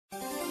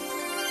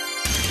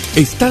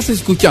Estás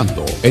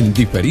escuchando en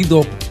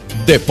diferido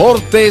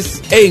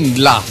Deportes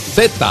en la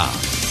Z.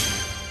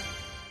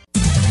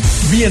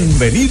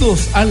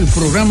 Bienvenidos al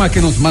programa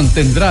que nos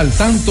mantendrá al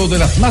tanto de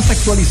las más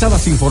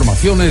actualizadas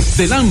informaciones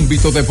del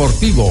ámbito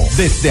deportivo.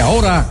 Desde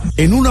ahora,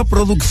 en una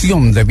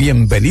producción de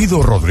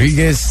Bienvenido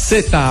Rodríguez,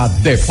 Z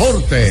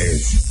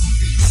Deportes.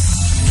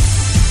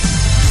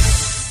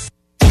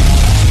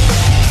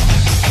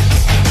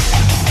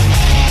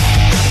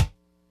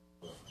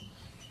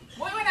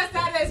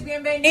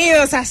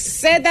 Bienvenidos a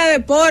Z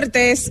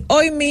Deportes,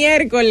 hoy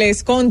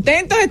miércoles,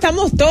 contentos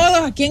estamos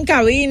todos aquí en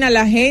cabina,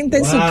 la gente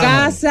en su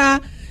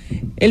casa,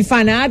 el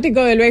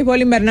fanático del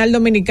béisbol invernal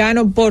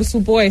dominicano, por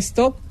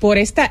supuesto, por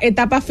esta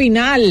etapa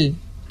final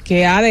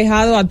que ha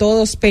dejado a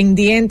todos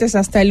pendientes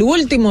hasta el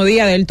último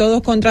día del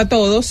todos contra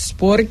todos,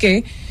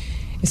 porque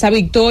esa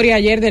victoria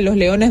ayer de los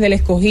Leones del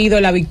Escogido,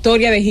 la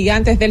victoria de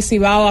Gigantes del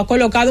Cibao, ha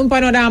colocado un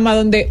panorama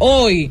donde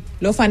hoy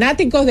los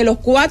fanáticos de los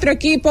 4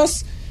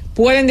 equipos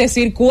pueden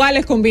decir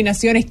cuáles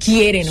combinaciones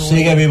quieren hoy.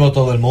 Sigue vivo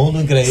todo el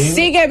mundo, increíble.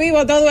 Sigue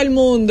vivo todo el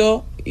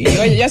mundo. Y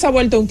oye, ya se ha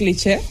vuelto un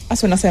cliché.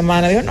 Hace una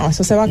semana digo, no,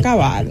 eso se va a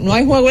acabar. No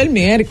hay juego el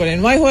miércoles,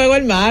 no hay juego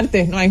el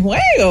martes, no hay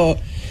juego.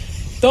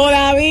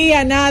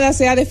 Todavía nada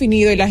se ha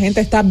definido y la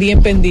gente está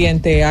bien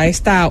pendiente a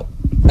esta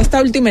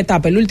última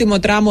etapa, el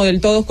último tramo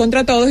del todos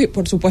contra todos. Y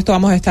por supuesto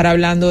vamos a estar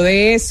hablando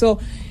de eso.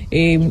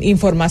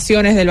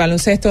 Informaciones del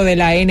baloncesto de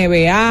la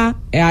NBA.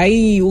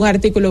 Hay un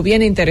artículo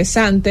bien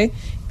interesante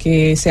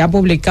que se ha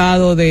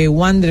publicado de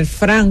Wander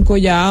Franco,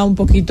 ya un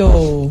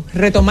poquito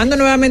retomando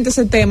nuevamente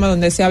ese tema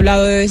donde se ha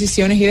hablado de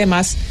decisiones y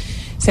demás.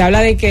 Se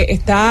habla de que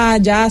está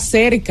ya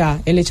cerca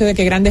el hecho de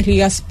que Grandes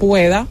Ligas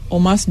pueda, o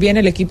más bien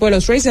el equipo de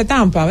los Rays de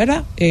Tampa,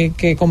 ¿verdad?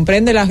 Que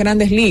comprende las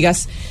Grandes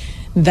Ligas,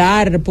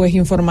 dar pues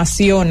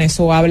informaciones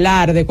o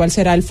hablar de cuál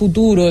será el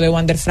futuro de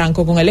Wander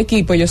Franco con el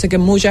equipo. Yo sé que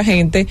mucha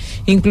gente,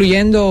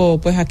 incluyendo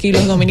pues aquí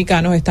los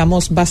dominicanos,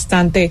 estamos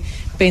bastante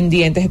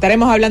pendientes.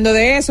 Estaremos hablando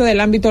de eso,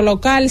 del ámbito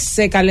local.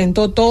 Se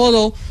calentó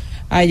todo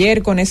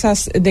ayer con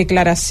esas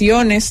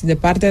declaraciones de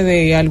parte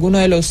de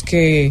algunos de los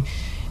que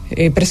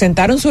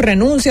presentaron su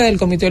renuncia del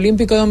Comité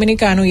Olímpico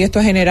Dominicano, y esto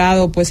ha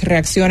generado pues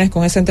reacciones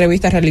con esa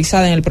entrevista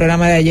realizada en el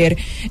programa de ayer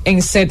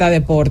en Z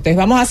Deportes.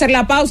 Vamos a hacer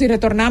la pausa y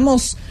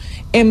retornamos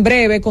en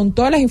breve con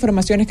todas las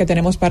informaciones que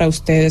tenemos para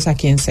ustedes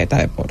aquí en Z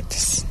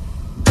Deportes.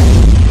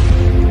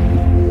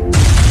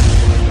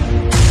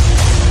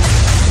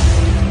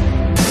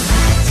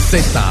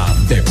 Z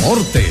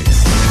Deportes.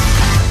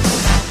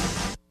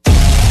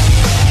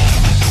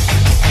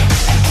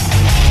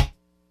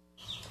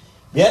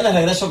 Bien, les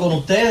regreso con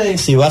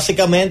ustedes. Y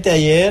básicamente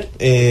ayer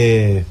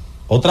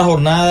otra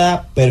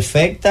jornada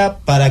perfecta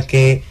para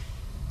que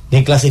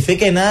ni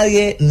clasifique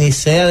nadie ni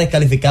sea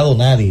descalificado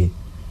nadie.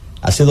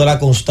 Ha sido la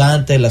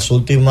constante en las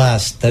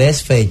últimas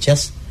 3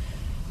 fechas,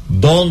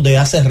 donde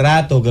hace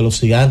rato que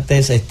los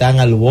Gigantes están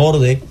al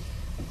borde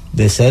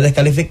de ser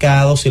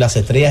descalificados y las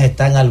Estrellas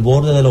están al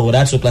borde de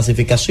lograr su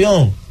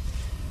clasificación.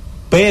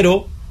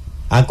 Pero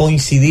ha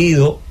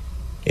coincidido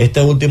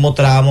este último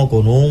tramo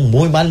con un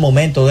muy mal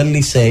momento del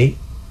Licey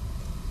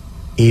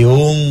y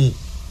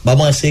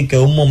vamos a decir que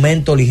un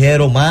momento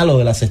ligero malo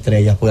de las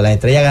Estrellas, porque las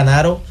Estrellas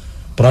ganaron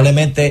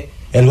probablemente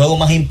el juego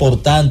más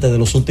importante de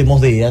los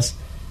últimos días,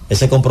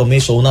 ese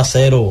compromiso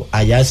 1-0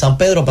 allá en San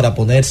Pedro para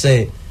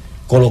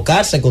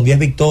colocarse con 10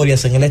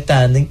 victorias en el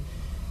standing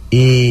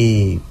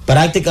y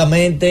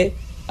prácticamente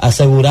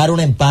asegurar un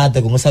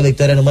empate con esa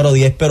victoria número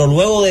 10, pero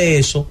luego de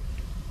eso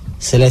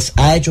se les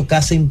ha hecho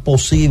casi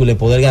imposible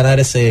poder ganar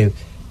ese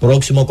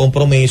próximo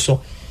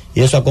compromiso y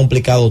eso ha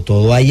complicado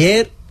todo.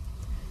 Ayer,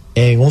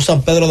 en un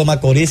San Pedro de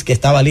Macorís que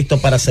estaba listo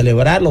para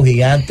celebrar, los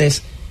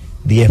Gigantes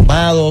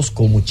diezmados,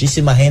 con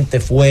muchísima gente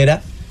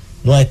fuera.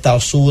 No está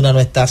Osuna, no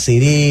está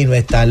Siri, no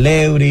está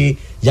Leury,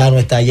 ya no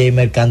está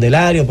Jamer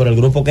Candelario, pero el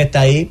grupo que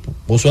está ahí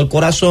puso el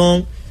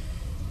corazón.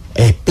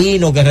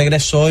 Espino que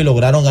regresó y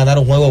lograron ganar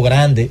un juego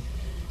grande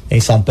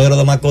en San Pedro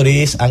de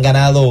Macorís.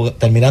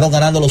 Terminaron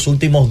ganando los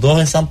últimos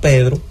 2 en San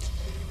Pedro.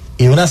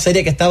 Y una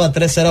serie que estaba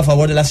 3-0 a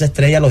favor de las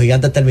Estrellas, los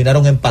Gigantes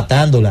terminaron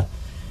empatándola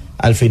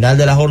al final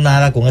de la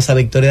jornada con esa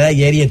victoria de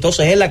ayer. Y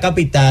entonces en la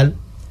capital,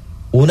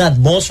 una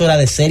atmósfera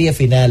de serie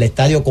final,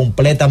 estadio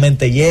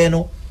completamente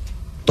lleno,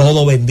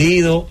 todo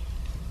vendido,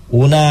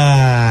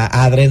 una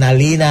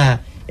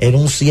adrenalina en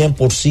un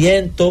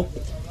 100%.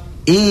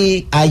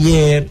 Y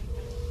ayer,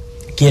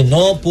 quien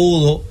no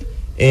pudo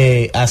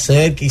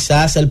hacer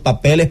quizás el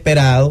papel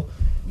esperado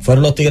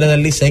fueron los Tigres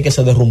del Licey, que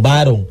se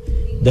derrumbaron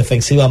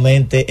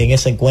defensivamente en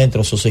ese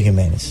encuentro, Susi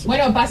Jiménez.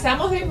 Bueno,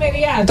 pasamos de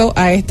inmediato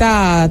a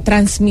esta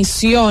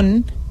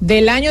transmisión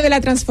del año de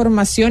la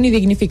transformación y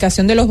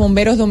dignificación de los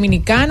bomberos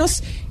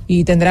dominicanos,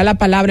 y tendrá la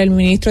palabra el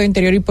ministro de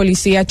Interior y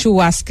Policía, Chu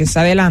Vázquez.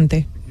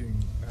 Adelante. Quien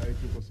ha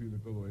hecho posible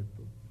todo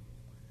esto,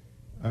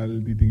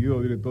 al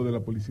distinguido director de la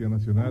Policía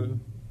Nacional,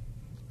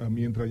 a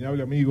mi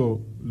entrañable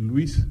amigo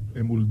Luis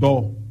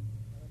Emuldó,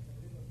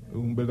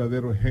 un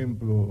verdadero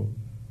ejemplo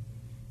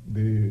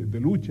de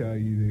lucha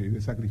y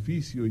de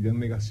sacrificio y de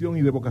abnegación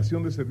y de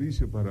vocación de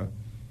servicio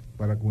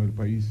para con el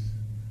país,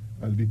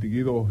 al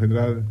distinguido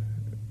general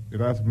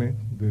Erasme,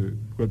 del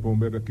Cuerpo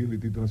Bombero aquí del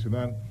Distrito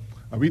Nacional,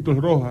 a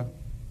Víctor Rojas,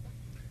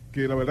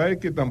 que la verdad es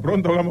que tan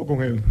pronto hablamos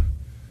con él,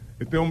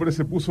 este hombre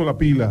se puso la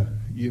pila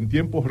y en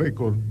tiempos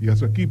récord, y a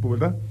su equipo,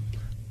 ¿verdad?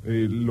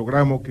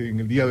 Logramos que en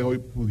el día de hoy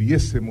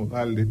pudiésemos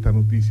darle esta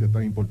noticia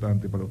tan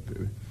importante para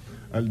ustedes.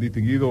 Al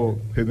distinguido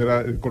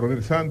general, el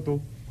coronel Santos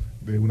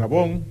de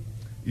Unabón,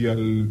 y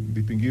al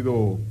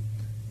distinguido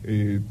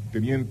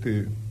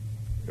teniente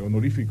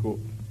honorífico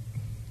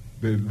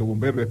de los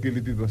bomberos de aquí del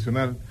Distrito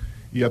Nacional,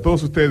 y a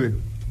todos ustedes,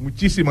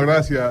 muchísimas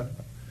gracias,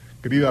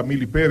 querida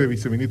Mili Pérez,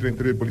 viceministra de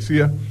Interior y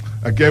Policía.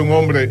 Aquí hay un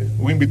hombre,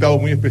 un invitado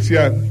muy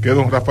especial, que es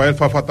don Rafael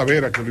Fafa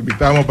Tavera, que lo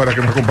invitamos para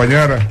que nos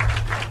acompañara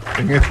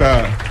en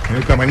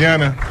esta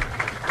mañana.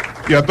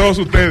 Y a todos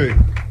ustedes,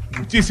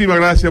 muchísimas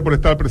gracias por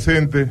estar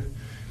presentes.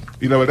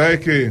 Y la verdad es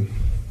que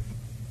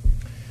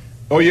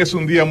hoy es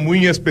un día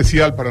muy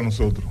especial para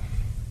nosotros,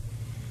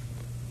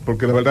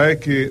 porque la verdad es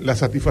que la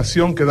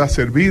satisfacción que da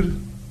servir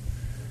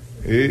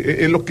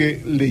es lo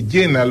que le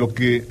llena, lo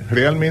que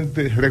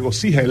realmente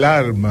regocija el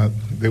alma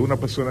de una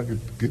persona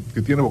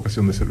que tiene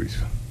vocación de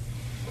servicio.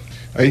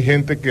 Hay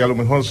gente que a lo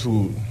mejor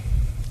su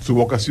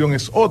vocación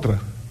es otra.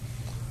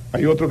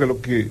 Hay otro que lo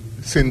que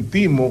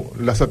sentimos,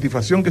 la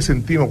satisfacción que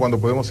sentimos cuando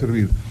podemos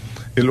servir,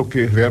 es lo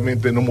que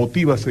realmente nos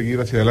motiva a seguir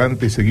hacia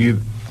adelante y seguir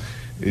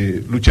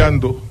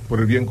luchando por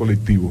el bien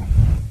colectivo.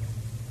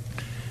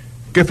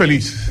 Qué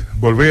feliz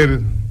volver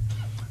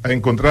a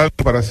encontrarnos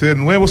para hacer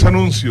nuevos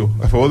anuncios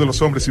a favor de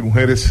los hombres y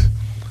mujeres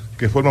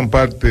que forman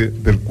parte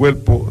del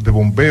Cuerpo de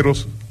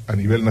Bomberos a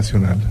nivel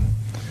nacional.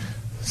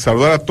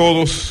 Saludar a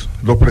todos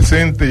los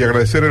presentes y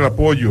agradecer el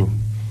apoyo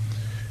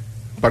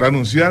para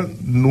anunciar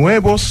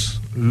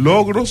nuevos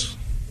logros.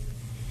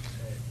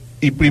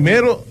 Y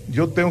primero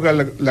yo tengo que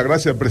dar la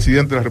gracia al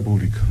presidente de la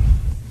República,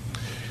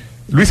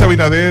 Luis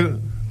Abinader,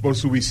 por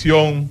su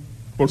visión,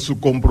 por su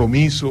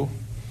compromiso.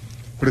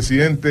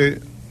 Presidente,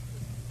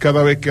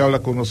 cada vez que habla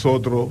con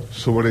nosotros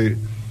sobre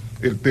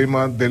el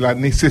tema de la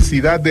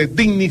necesidad de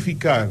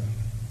dignificar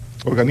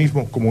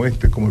organismos como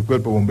este, como el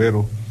Cuerpo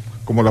Bombero,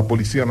 como la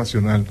Policía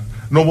Nacional,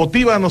 nos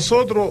motiva a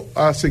nosotros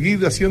a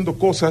seguir haciendo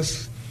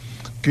cosas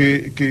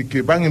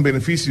que van en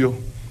beneficio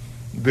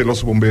de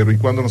los bomberos. Y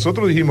cuando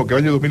nosotros dijimos que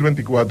el año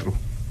 2024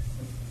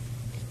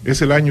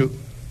 es el año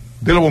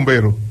de los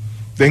bomberos,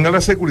 tengan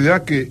la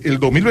seguridad que el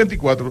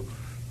 2024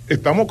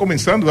 estamos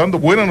comenzando dando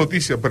buenas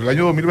noticias, pero el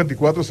año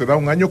 2024 será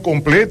un año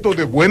completo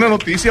de buenas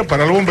noticias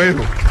para los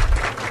bomberos.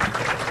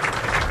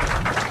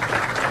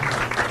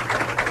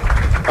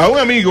 A un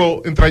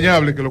amigo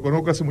entrañable que lo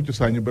conozco hace muchos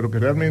años, pero que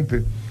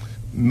realmente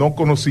no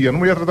conocía, no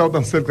me había tratado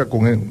tan cerca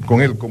con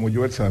él como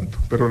Joel Santos,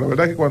 pero la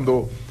verdad es que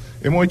cuando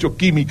hemos hecho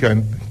química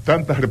en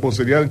tantas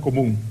responsabilidades en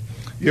común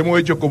y hemos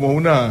hecho como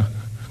un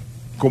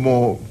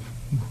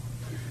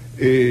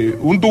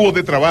dúo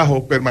de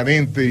trabajo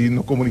permanente y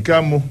nos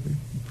comunicamos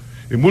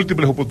en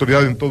múltiples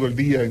oportunidades en todo el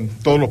día, en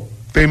todos los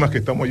temas que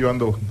estamos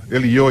llevando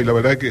él y yo, y la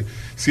verdad es que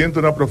siento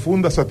una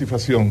profunda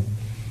satisfacción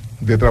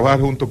de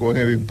trabajar junto con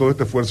él en todo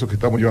este esfuerzo que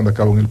estamos llevando a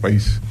cabo en el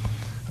país.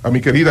 A mi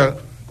querida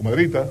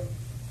comadrita,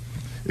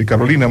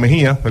 Carolina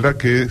Mejía, ¿verdad?,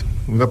 que es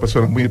una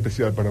persona muy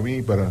especial para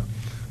mí, para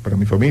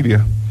mi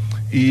familia,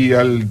 y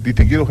al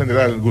distinguido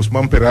general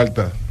Guzmán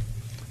Peralta,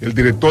 el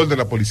director de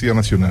la Policía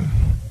Nacional.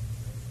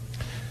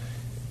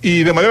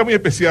 Y de manera muy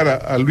especial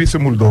a Luis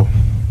Emuldó.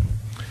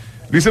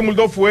 Luis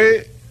Emuldó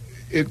fue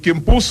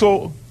quien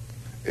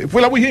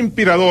fue la voz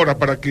inspiradora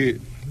para que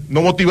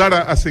nos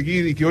motivara a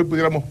seguir y que hoy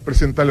pudiéramos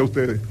presentarle a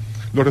ustedes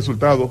los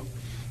resultados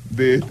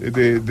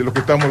de lo que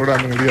estamos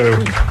logrando en el día de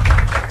hoy.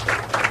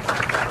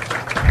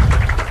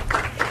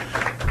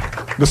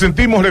 Nos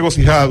sentimos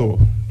regocijados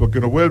porque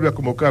nos vuelve a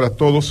convocar a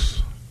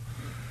todos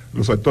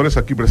los actores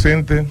aquí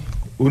presentes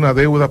una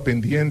deuda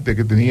pendiente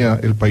que tenía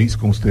el país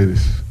con ustedes.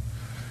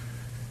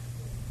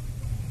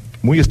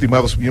 Muy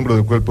estimados miembros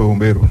del Cuerpo de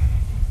Bomberos,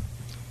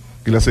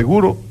 que le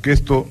aseguro que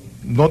esto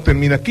no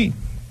termina aquí,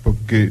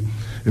 porque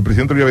el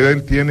presidente Luis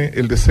Abinader tiene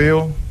el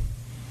deseo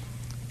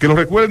que lo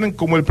recuerden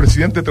como el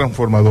presidente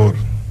transformador.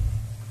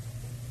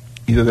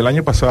 Y desde el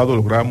año pasado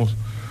logramos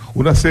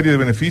una serie de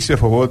beneficios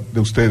a favor de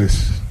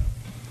ustedes.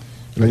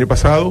 El año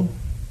pasado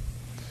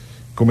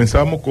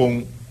comenzamos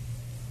con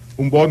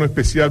un bono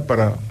especial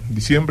para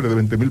diciembre de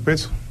 20,000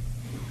 pesos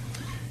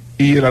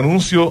y el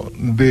anuncio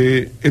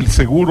de el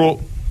seguro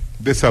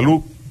de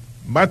salud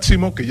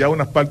máximo, que ya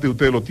unas partes de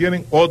ustedes lo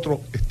tienen,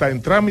 otro está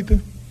en trámite,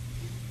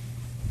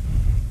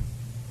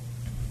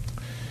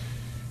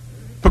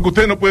 porque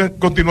ustedes no pueden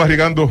continuar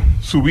arriesgando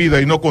su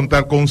vida y no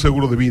contar con un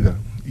seguro de vida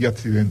y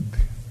accidente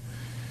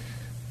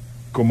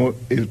como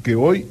el que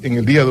hoy, en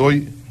el día de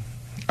hoy,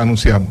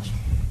 anunciamos.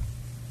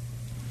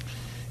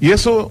 Y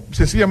eso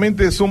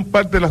sencillamente son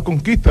parte de las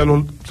conquistas,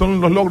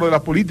 son los logros de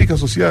la política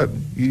social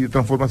y de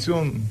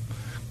transformación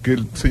que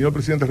el señor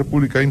presidente de la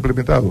República ha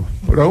implementado.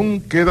 Pero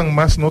aún quedan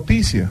más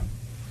noticias,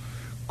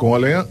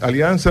 con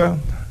alianza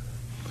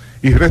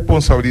y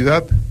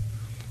responsabilidad,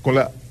 con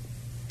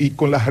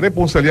la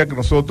responsabilidad que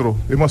nosotros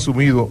hemos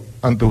asumido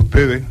ante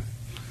ustedes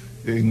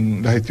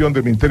en la gestión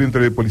del Ministerio de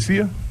Interior y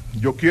Policía.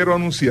 Yo quiero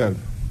anunciar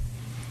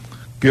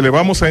que le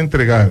vamos a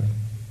entregar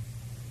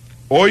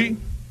hoy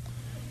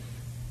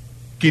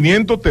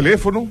 500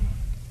 teléfonos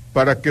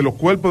para que los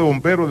cuerpos de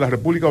bomberos de la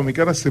República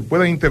Dominicana se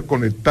puedan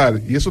interconectar,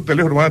 y esos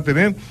teléfonos van a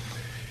tener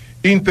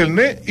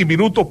internet y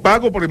minutos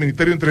pagos por el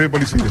Ministerio de Interior y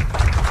Policía.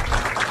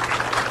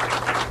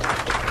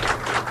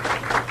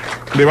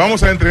 Le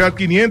vamos a entregar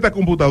 500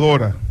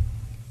 computadoras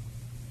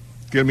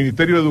que el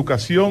Ministerio de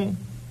Educación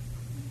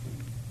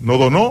nos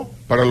donó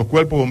para los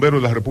cuerpos de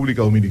bomberos de la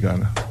República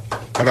Dominicana,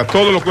 para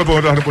todos los cuerpos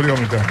de la República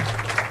Dominicana,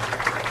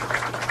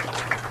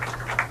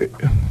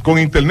 con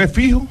internet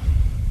fijo.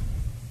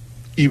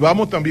 Y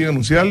vamos también a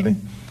anunciarle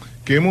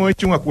que hemos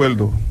hecho un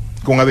acuerdo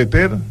con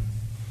ADETER.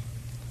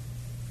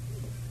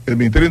 El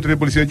Ministerio de Interior y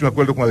Policía ha hecho un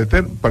acuerdo con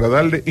ADETER para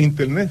darle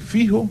internet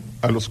fijo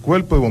a los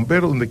cuerpos de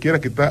bomberos. Donde quiera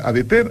que está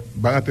ADETER,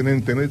 van a tener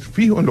internet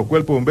fijo en los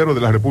cuerpos de bomberos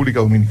de la República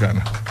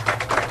Dominicana.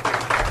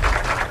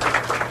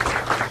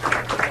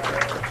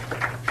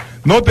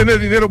 No tener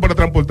dinero para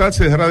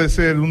transportarse dejará de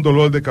ser un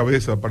dolor de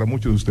cabeza para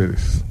muchos de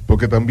ustedes,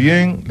 porque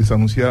también les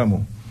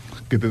anunciamos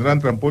que tendrán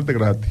transporte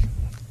gratis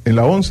en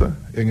la onza,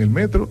 en el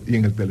metro y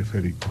en el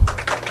teleférico.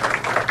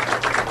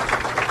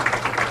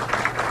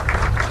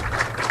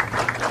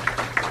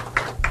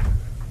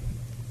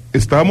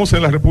 Estamos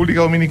en la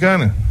República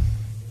Dominicana.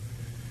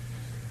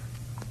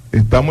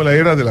 Estamos en la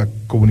era de la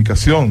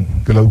comunicación,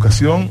 de la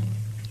educación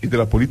y de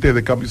la política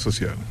de cambio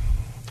social.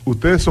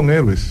 Ustedes son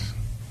héroes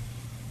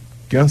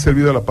que han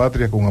servido a la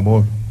patria con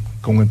amor,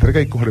 con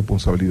entrega y con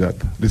responsabilidad.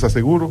 Les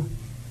aseguro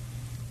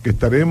que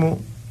estaremos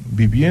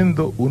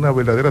viviendo una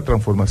verdadera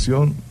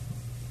transformación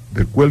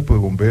del cuerpo de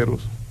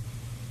bomberos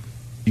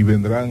y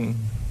vendrán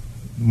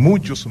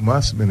muchos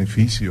más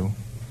beneficios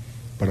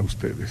para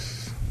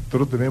ustedes.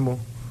 Nosotros tenemos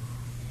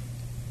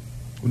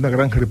una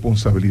gran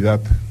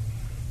responsabilidad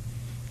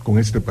con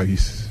este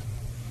país,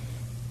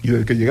 y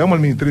desde que llegamos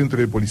al Ministerio de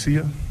Interior y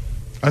Policía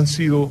han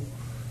sido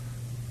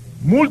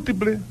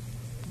múltiples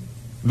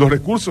los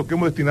recursos que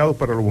hemos destinado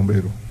para los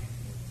bomberos,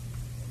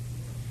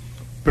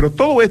 pero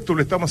todo esto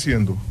lo estamos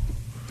haciendo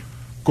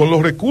con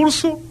los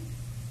recursos,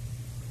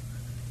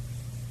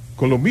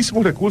 con los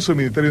mismos recursos del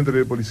Ministerio de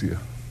Interior y Policía.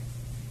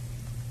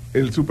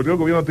 El superior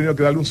gobierno ha tenido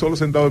que darle un solo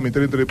centavo al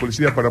Ministerio de Interior y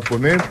Policía para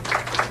poner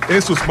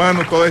en sus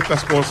manos todas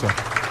estas cosas,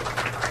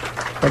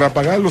 para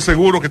pagar los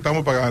seguros que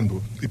estamos pagando,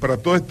 y para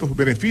todos estos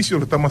beneficios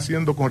lo estamos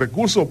haciendo con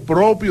recursos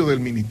propios del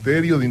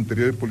Ministerio de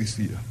Interior y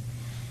Policía,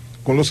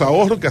 con los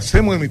ahorros que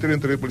hacemos en el Ministerio de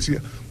Interior y Policía,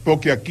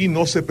 porque aquí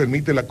no se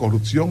permite la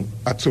corrupción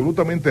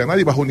absolutamente a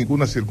nadie bajo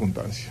ninguna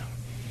circunstancia.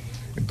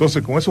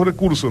 Entonces, con esos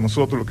recursos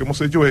nosotros lo que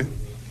hemos hecho es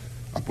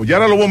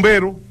apoyar a los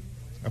bomberos,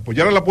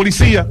 apoyar a la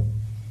policía,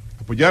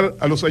 apoyar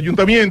a los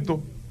ayuntamientos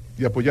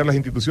y apoyar las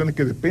instituciones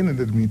que dependen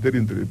del Ministerio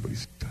de Interior y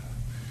Policía.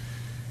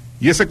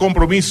 Y ese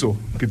compromiso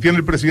que tiene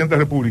el presidente de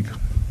la República,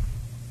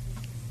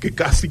 que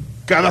casi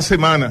cada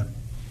semana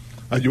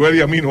a Joel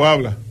y a mí nos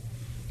habla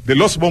de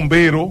los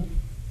bomberos,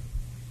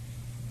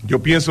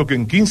 yo pienso que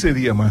en 15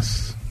 días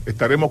más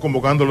estaremos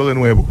convocándolo de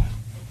nuevo,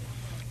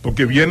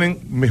 porque vienen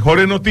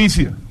mejores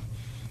noticias.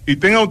 Y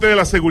tengan ustedes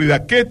la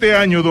seguridad que este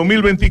año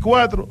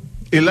 2024,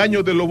 el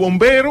año de los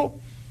bomberos,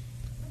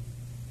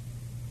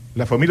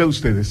 la familia de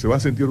ustedes se va a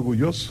sentir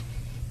orgullosos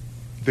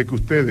de que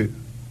ustedes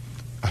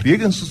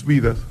arriesguen sus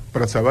vidas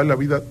para salvar la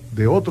vida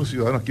de otros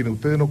ciudadanos a quienes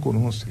ustedes no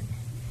conocen.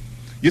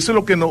 Y eso es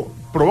lo que nos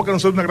provoca a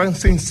nosotros una gran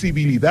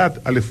sensibilidad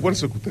al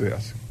esfuerzo que ustedes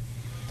hacen.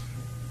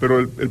 Pero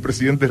el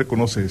presidente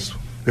reconoce eso,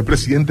 el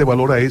presidente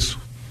valora eso,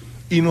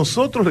 y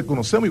nosotros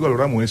reconocemos y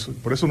valoramos eso.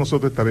 Por eso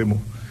nosotros estaremos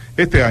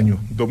este año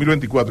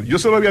 2024, yo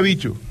se lo había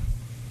dicho,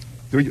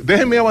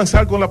 déjenme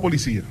avanzar con la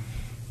policía,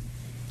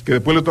 que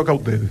después le toca a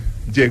ustedes.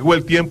 Llegó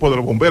el tiempo de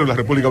los bomberos de la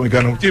República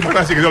Dominicana. Muchísimas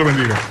gracias, que Dios los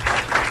bendiga.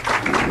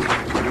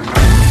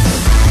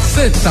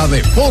 Z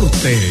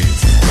Deportes.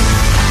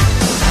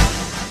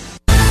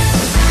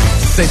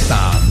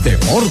 Z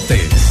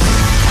Deportes.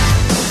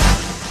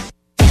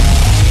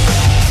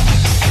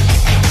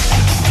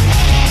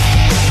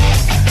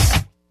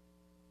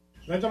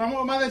 Retornamos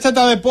con más de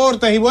Z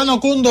Deportes. Y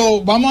bueno,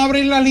 Cundo, vamos a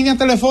abrir las líneas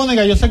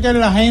telefónicas. Yo sé que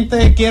la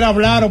gente quiere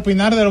hablar,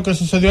 opinar de lo que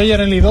sucedió ayer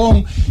en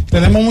Lidón.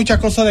 Tenemos muchas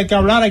cosas de qué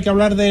hablar. Hay que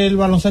hablar del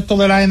baloncesto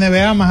de la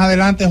NBA. Más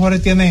adelante Jorge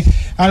tiene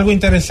algo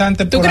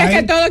interesante por ahí. ¿Tú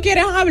crees que todos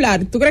quieren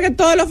hablar? ¿Tú crees que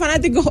todos los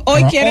fanáticos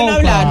hoy quieren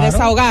hablar, claro,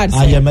 desahogarse?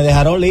 Ayer me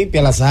dejaron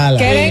limpia la sala.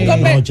 Que den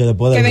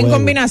juego.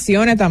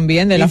 combinaciones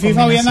también de la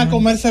FIFA viene a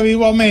comerse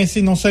vivo a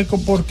Messi, no sé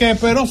por qué,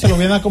 pero se lo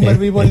viene a comer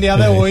vivo el día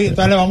de hoy.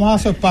 Entonces le vamos a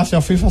hacer espacio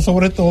a FIFA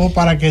sobre todo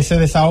para que se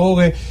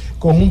desahogue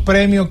con un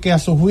premio que a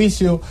su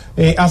juicio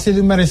ha sido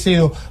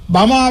inmerecido.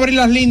 Vamos a abrir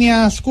las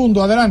líneas,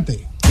 Cundo,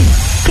 adelante.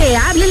 Que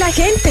hable la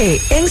gente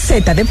en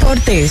Z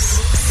Deportes.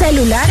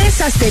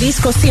 Celulares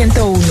asterisco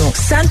 101,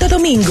 Santo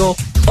Domingo,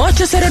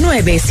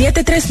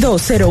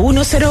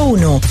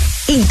 809-732-0101.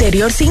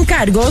 Interior sin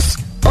cargos,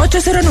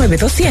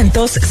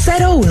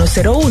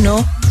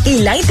 809-200-0101. Y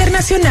la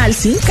internacional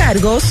sin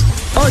cargos,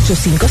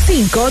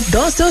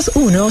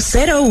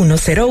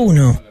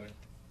 855-221-0101.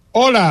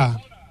 Hola.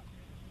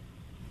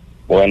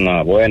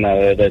 Buena,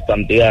 desde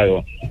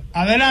Santiago.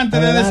 Adelante,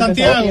 desde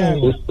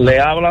Santiago. Le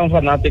habla un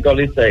fanático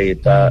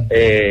liceísta.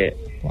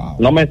 Wow.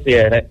 No me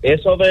cierre.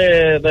 Eso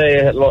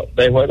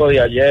de juego de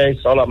ayer,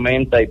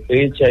 solamente el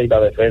pitcher y la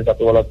defensa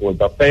tuvo la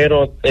culpa.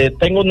 Pero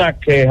tengo una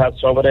queja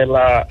sobre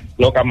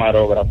los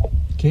camarógrafos.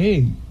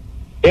 ¿Qué?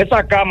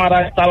 Esa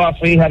cámara estaba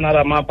fija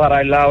nada más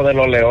para el lado de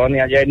los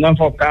Leones. Ayer no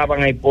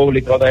enfocaban el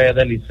público de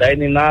Licey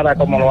ni nada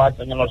como lo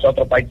hacen en los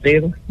otros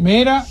partidos.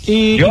 Mira,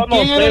 y yo no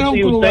 ¿quién sé era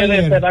si ustedes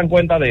ayer se dan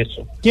cuenta de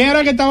eso. ¿Quién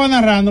era que estaba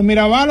narrando?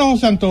 ¿Mirabal o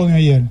José Antonio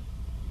ayer?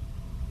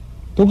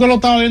 ¿Tú que lo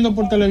estabas viendo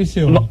por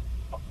televisión? No.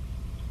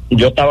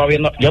 Yo estaba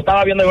viendo el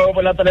juego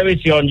por la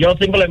televisión. Yo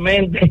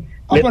simplemente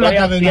le estoy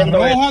haciendo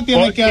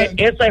porque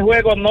ese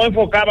juego no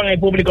enfocaba en el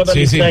público de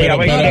Licey. Pero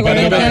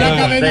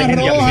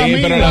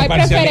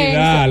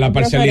la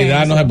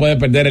parcialidad no se puede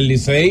perder. El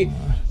Licey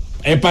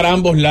es para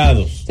ambos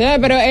lados. Sí,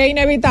 pero es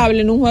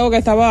inevitable en un juego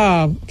que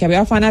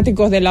había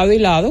fanáticos de lado y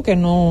lado, que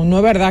no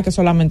es verdad que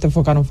solamente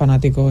enfocaron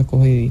fanáticos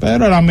escogidos.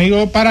 Pero el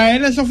amigo, para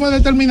él eso fue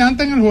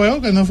determinante en el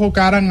juego, que no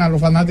enfocaran a los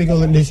fanáticos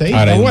del Licey.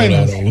 Ahora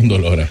un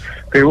dolor.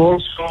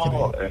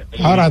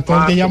 Ahora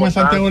todo el que llama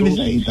Santiago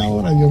Liceísta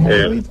ahora.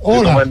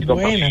 Hola.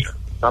 Buenas.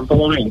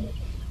 ¿Todo bien?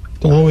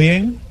 ¿Todo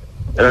bien?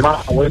 Hermano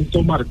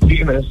Wento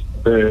Martínez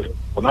de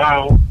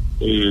Bonao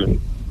y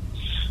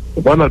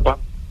bueno, el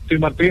Pati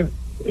Martínez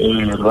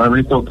lo he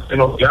visto en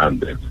los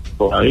grandes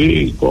por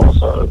ahí,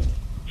 cosas.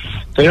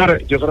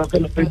 Señores, yo creo que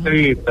los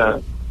liceístas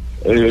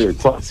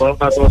fue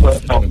una cosa,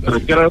 pero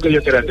quiero que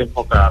yo quería que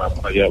enfocara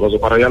para allá, porque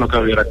para allá lo que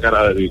había era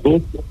cara de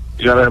disgusto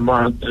y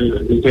además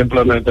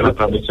simplemente la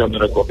transmisión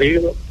del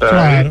escogido.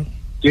 Claro.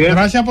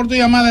 Gracias por tu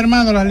llamada,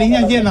 hermano. Las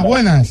líneas llenas.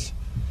 Buenas.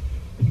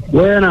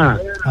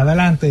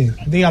 Adelante,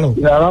 dígalo.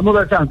 Ya hablamos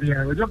de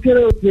Santiago. Yo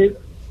quiero decir,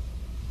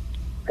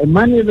 el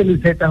Manny de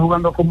Licey está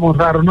jugando como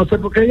raro. No sé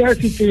por qué ella ha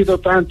existido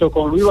tanto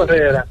con Luis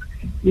Barrera.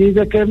 Y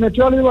de que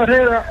metió a Luis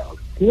Barrera,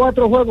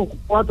 4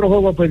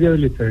 juegos perdió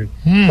el Licey.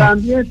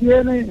 También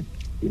tiene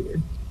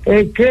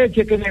el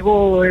queche que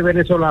negó el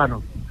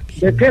venezolano.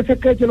 ¿De qué ese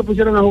queche lo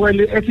pusieron a jugar?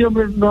 Ese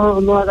hombre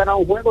no ha ganado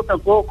un juego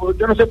tampoco.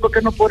 Yo no sé por qué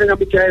no ponen a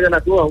Michael de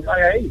la Cruz a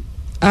jugar ahí.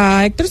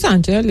 A Héctor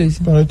Sánchez, él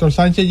dice. Pero Héctor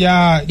Sánchez él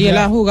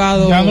ha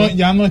jugado.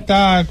 Ya no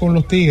está con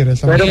los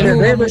Tigres. Pero él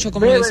jugó mucho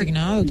como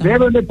designado.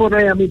 Deben de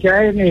poner a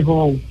Michael en el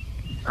home.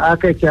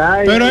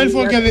 Pero él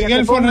fue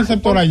el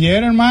receptor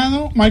ayer,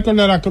 hermano, Michael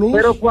de la Cruz.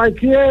 Pero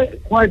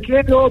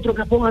cualquier otro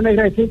que pongan el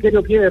decir que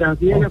ellos quieran,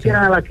 si ellos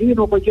quieran al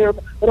Aquino,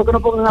 pero que no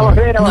pongan a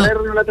Barrera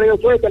no le ha traído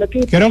suerte al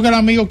equipo. Creo que el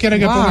amigo quiere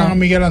que pongan a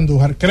Miguel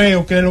Andújar,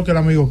 creo que es lo que el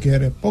amigo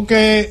quiere,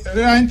 porque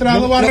ha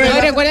entrado Barrera.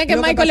 Recuerden que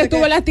Michael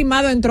estuvo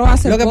lastimado, entró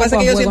hace poco. Lo que pasa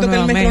es que yo siento que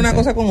él mezcla una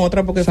cosa con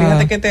otra, porque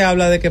fíjate que te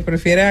habla de que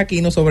prefiere a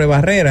Aquino sobre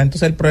Barrera,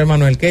 entonces el problema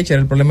no es el catcher,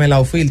 el problema es el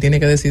outfield,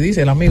 tiene que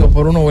decidirse el amigo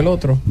por uno o el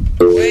otro.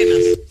 Buenas.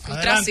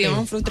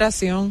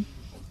 Frustración.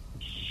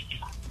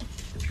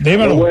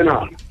 Dímelo.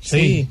 Buenas.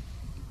 Sí.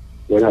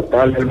 Buenas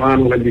tardes,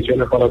 hermano.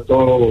 Bendiciones para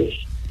todos.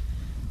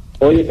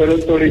 Oye, pero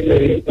esto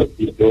liceísta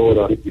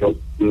llora, Dios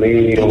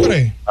mío.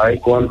 Ay,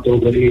 cuánto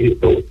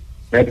grito.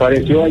 Me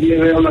pareció ayer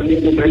ver a la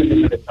misma gente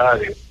en el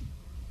estadio,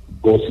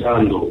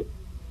 gozando.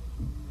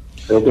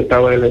 Creo que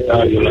estaba en el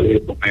estadio, la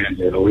misma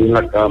gente. Lo vi en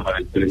la cámara,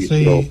 en televisión.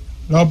 Sí.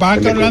 Lo que pasa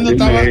es que Orlando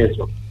estaba...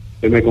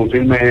 Que me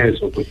confirme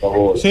eso, por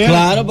favor. Sí,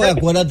 claro, porque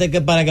acuérdate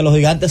que para que los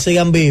gigantes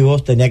sigan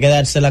vivos tenía que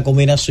darse la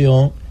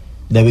combinación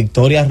de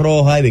victoria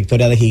roja y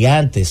victoria de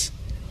gigantes.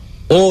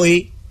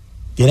 Hoy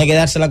tiene que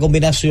darse la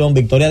combinación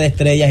victoria de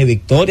estrellas y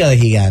victoria de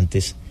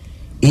gigantes.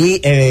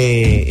 Y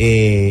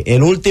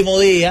el último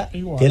día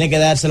tiene que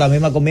darse la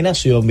misma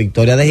combinación,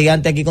 victoria de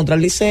gigantes aquí contra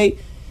el Licey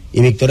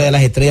y victoria de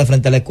las estrellas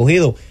frente al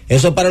escogido.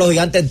 Eso es para los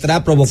gigantes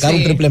entrar, provocar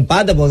un triple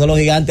empate, porque los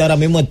gigantes ahora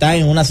mismo están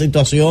en una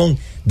situación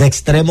de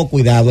extremo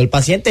cuidado. El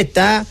paciente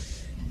está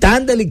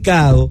tan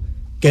delicado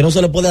que no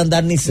se le puede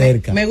andar ni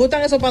cerca. Me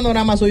gustan esos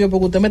panoramas suyos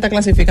porque usted me está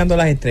clasificando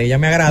las estrellas,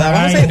 me agrada.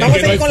 Vamos a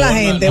seguir con la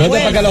gente.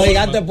 Para que los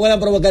gigantes puedan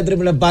provocar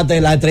triple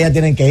empate, las estrellas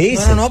tienen que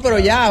irse. No, pero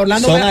ya,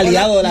 Orlando son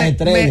aliados de las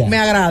estrellas. Me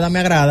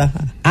agrada.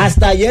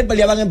 Hasta ayer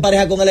peleaban en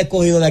pareja con el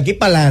escogido, de aquí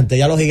para adelante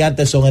ya los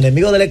gigantes son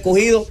enemigos del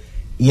escogido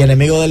y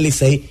enemigos del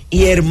Licey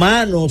y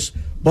hermanos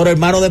por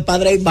hermano de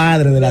padre y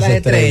madre de las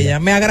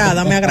estrellas. Me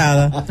agrada.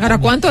 Ahora,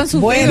 ¿cuánto han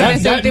sufrido en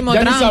ese último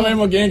tramo? Ya no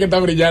sabemos quién es que está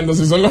brillando,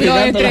 si son los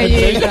gigantes o las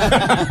estrellas.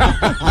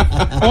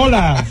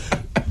 Hola.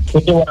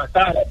 Buenas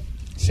tardes.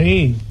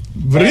 Sí.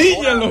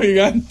 Brillan los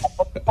gigantes.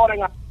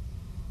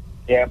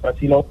 Siempre,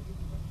 si lo...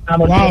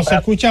 Wow, se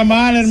escucha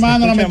mal,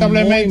 hermano,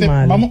 lamentablemente.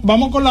 Mal.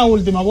 Vamos con la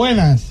última.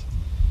 Buenas.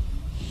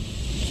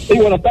 Sí,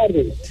 buenas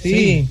tardes.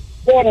 Sí.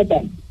 Buenas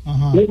tardes.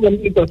 Muy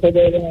bonito se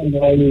ve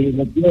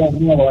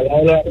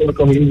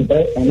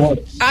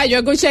yo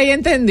escuché y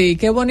entendí.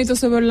 Qué bonito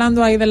se ve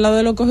Orlando ahí del lado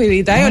de los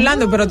cogiditas.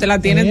 Orlando, pero te la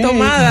tienen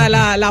tomada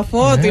la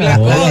foto y las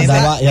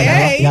cosas.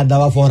 Ya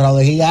andaba forrado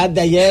de gigante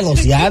ayer,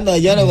 joseando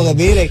ayer, porque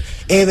miren,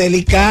 es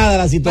delicada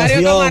la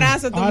situación.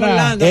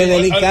 Es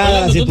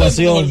delicada la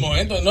situación.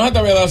 ¿No se te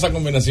había dado esa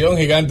combinación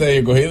gigante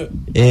y cogido?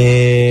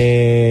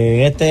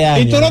 Este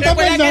año. ¿Y tú no estás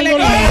pensando en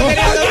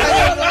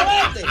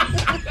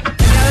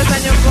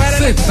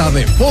Z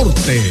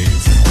Deportes.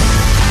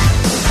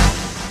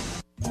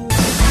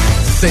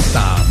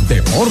 Z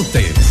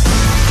Deportes.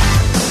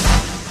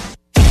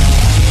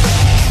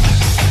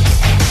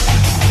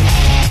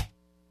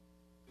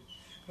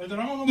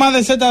 Retornamos más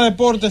de Z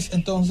Deportes.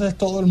 Entonces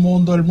todo el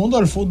mundo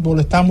del fútbol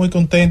está muy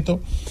contento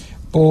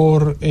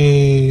por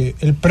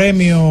el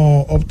premio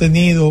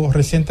obtenido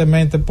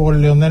recientemente por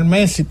Lionel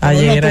Messi.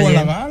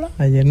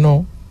 Ayer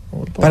no.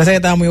 Parece que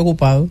estaba muy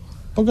ocupado.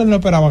 Porque él no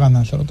esperaba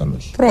ganárselo, tal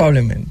vez.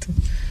 Probablemente.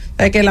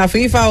 Es que la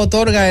FIFA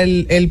otorga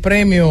el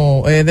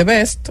premio de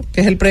Best,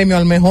 que es el premio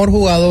al mejor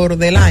jugador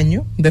del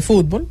año de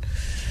fútbol.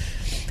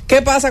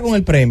 ¿Qué pasa con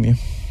el premio?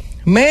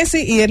 Messi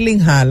y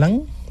Erling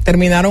Haaland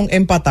terminaron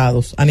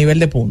empatados a nivel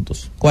de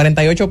puntos,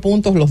 48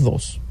 puntos los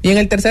dos. Y en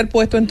el tercer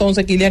puesto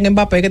entonces Kylian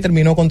Mbappé, que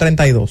terminó con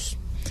 32.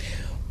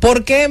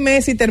 ¿Por qué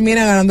Messi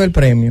termina ganando el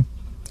premio?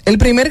 El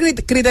primer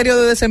criterio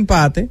de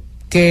desempate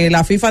que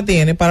la FIFA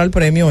tiene para el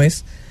premio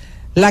es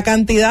la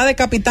cantidad de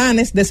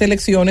capitanes de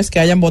selecciones que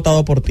hayan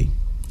votado por ti.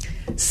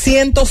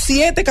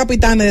 107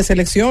 capitanes de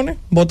selecciones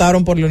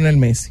votaron por Lionel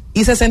Messi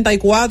y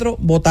 64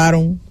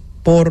 votaron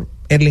por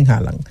Erling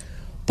Haaland.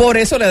 Por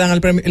eso le dan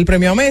el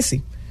premio a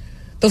Messi.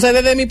 Entonces,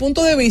 desde mi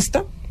punto de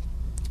vista,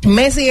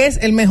 Messi es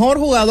el mejor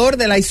jugador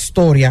de la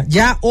historia.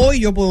 Ya hoy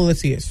yo puedo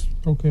decir eso.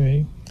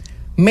 Okay.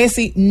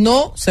 Messi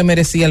no se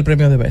merecía el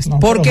premio de Best. No,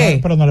 ¿Por qué?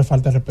 Pero no le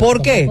falta respeto.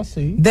 ¿Por qué?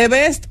 The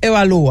Best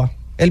evalúa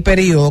el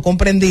periodo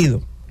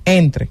comprendido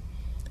entre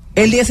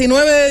el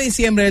 19 de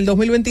diciembre del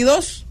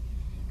 2022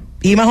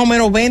 y más o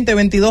menos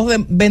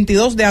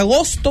 22 de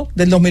agosto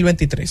del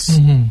 2023.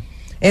 Uh-huh.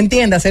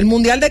 Entiendas, el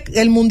mundial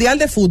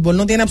de fútbol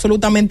no tiene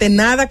absolutamente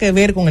nada que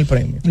ver con el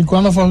premio. ¿Y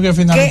cuándo fue que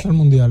finalizó el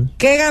mundial?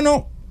 ¿Qué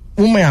ganó?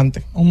 Un mes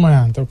antes.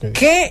 Ok.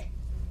 ¿Qué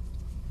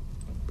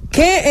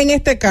en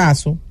este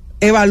caso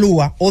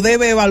evalúa o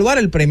debe evaluar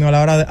el premio a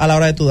la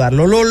hora de tú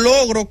darlo? Los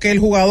logros que el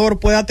jugador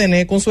pueda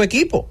tener con su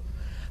equipo.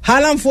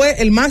 Haaland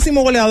fue el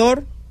máximo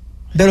goleador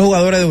de los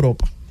jugadores de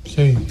Europa.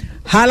 Sí.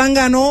 Haaland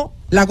ganó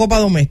la Copa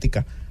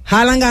Doméstica.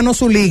 Haaland ganó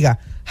su liga.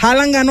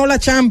 Haaland ganó la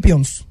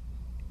Champions.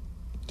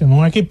 Tiene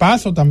un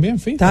equipazo también,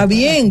 fíjate. Está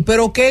bien,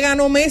 pero ¿qué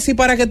ganó Messi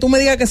para que tú me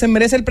digas que se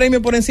merece el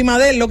premio por encima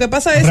de él? Lo que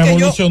pasa es que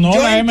yo revolucionó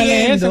la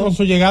MLS con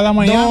su llegada a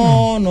Miami.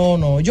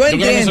 No. Yo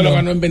entiendo. Creo que se lo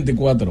ganó en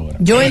 24 horas.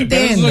 Yo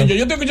entiendo.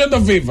 Yo estoy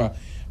escuchando FIFA,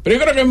 pero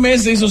yo creo que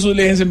Messi hizo su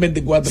diligencia en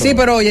 24 horas. Sí,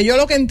 pero oye, yo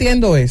lo que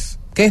entiendo es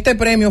que este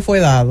premio fue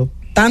dado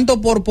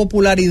tanto por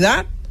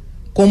popularidad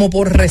como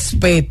por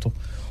respeto.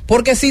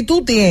 Porque si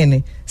tú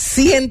tienes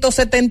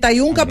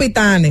 171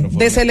 capitanes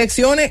de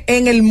selecciones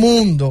en el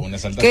mundo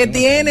que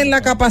tienen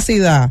la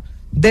capacidad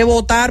de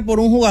votar por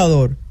un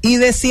jugador y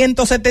de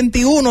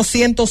 171,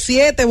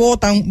 107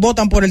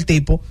 votan por el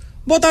tipo,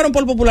 votaron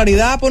por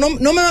popularidad, pues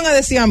no me van a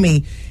decir a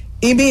mí.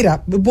 Y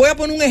mira, voy a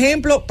poner un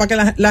ejemplo para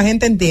que la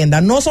gente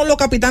entienda. No son los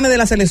capitanes de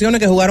las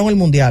selecciones que jugaron el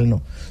mundial,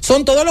 no.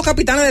 Son todos los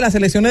capitanes de las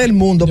selecciones del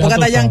mundo. Porque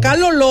hasta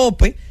Giancarlo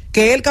López,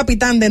 que es el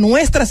capitán de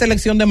nuestra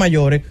selección de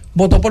mayores,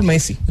 votó por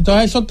Messi.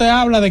 Entonces eso te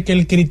habla de que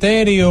el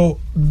criterio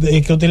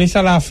que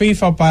utiliza la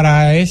FIFA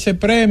para ese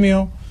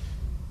premio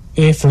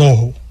es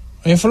flojo.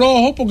 Es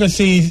flojo porque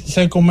si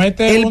se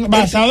comete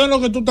basado en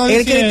lo que tú estás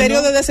diciendo. El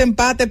criterio de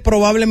desempate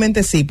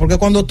probablemente sí, porque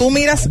cuando tú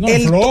miras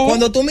el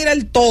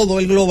todo,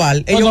 el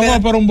global,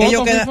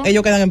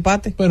 ellos quedan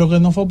empate. Pero que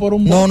no fue por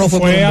un voto, no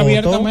fue por un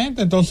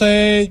abiertamente. Voto.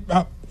 Entonces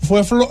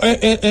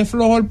es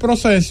flojo el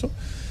proceso.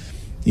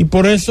 Y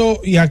por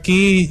eso, y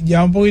aquí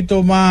ya un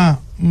poquito más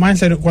en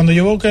serio, cuando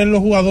yo veo que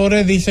los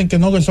jugadores dicen que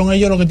no, que son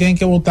ellos los que tienen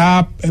que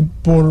votar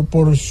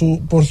por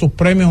sus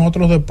premios en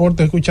otros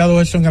deportes, he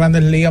escuchado eso en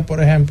Grandes Ligas,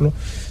 por ejemplo,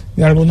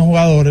 de algunos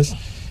jugadores,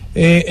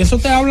 eso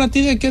te habla a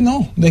ti de que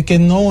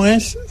no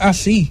es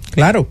así.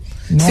 Claro.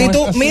 No si es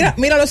tú así.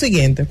 mira lo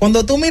siguiente,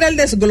 cuando tú miras el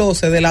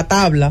desglose de la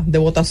tabla de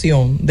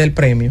votación del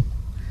premio,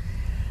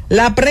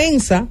 la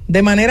prensa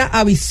de manera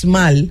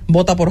abismal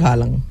vota por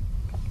Haaland.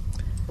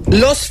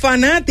 Los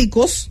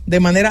fanáticos de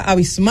manera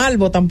abismal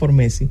votan por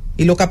Messi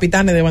y los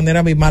capitanes de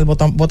manera abismal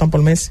votan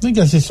por Messi. Y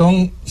que si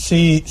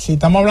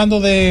estamos hablando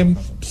de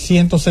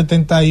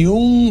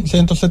 171,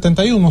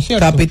 ¿cierto?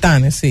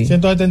 Capitanes, sí.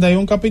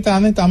 171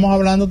 capitanes, estamos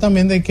hablando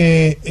también de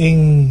que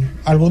en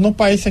algunos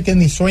países que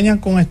ni sueñan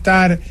con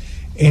estar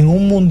en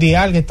un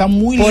mundial, que está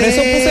muy lejos. Por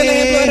eso puse el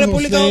ejemplo de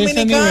República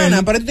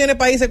Dominicana, pero tú tienes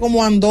países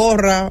como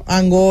Andorra,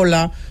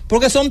 Angola,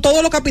 porque son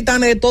todos los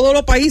capitanes de todos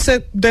los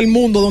países del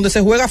mundo donde se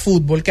juega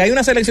fútbol, que hay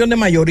una selección de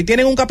mayor y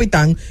tienen un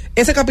capitán,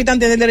 ese capitán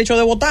tiene el derecho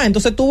de votar,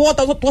 entonces tú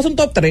votas, tú haces un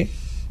top 3.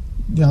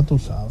 Ya tú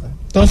sabes.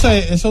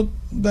 Entonces, eso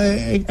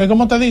es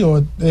como te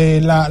digo,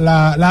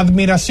 la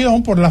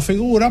admiración por la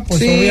figura, pues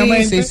sí,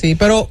 obviamente. Sí,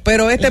 pero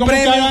este es como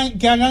premio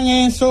que hagan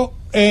eso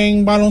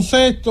en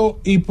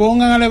baloncesto y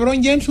pongan a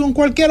LeBron James con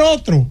cualquier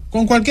otro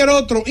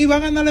y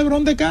van a ganar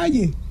LeBron de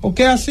calle. ¿Por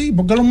qué así?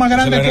 Porque es lo más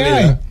grande que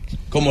hay.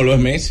 Como lo es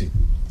Messi.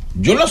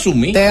 Yo lo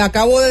asumí. Te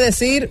acabo de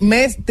decir,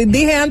 te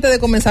dije antes de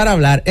comenzar a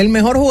hablar, el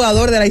mejor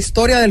jugador de la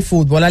historia del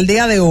fútbol al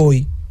día de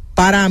hoy,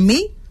 para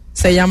mí,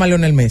 se llama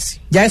Lionel Messi.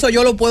 Ya eso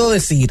yo lo puedo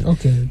decir.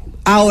 Okay.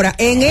 Ahora,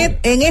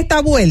 en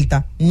esta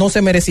vuelta, no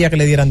se merecía que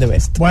le dieran de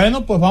best.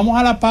 Bueno, pues vamos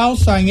a la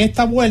pausa. En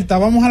esta vuelta,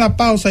 vamos a la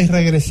pausa y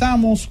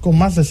regresamos con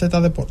más de Z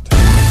Deportes.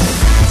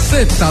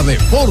 Z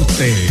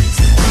Deportes.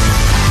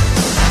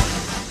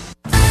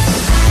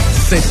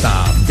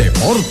 Z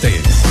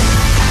Deportes.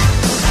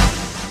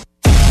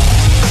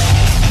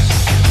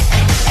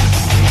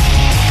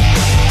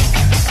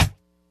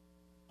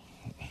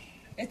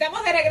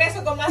 Estamos de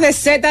regreso con más de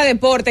Z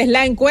Deportes.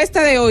 La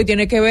encuesta de hoy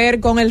tiene que ver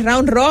con el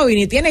round robin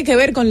y tiene que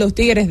ver con los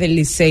Tigres del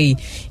Licey.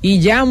 Y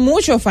ya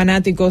muchos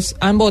fanáticos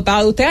han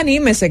votado. Usted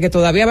anímese que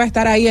todavía va a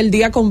estar ahí el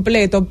día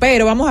completo,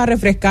 pero vamos a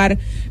refrescar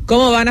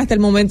cómo van hasta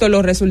el momento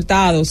los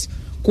resultados.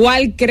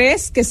 ¿Cuál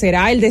crees que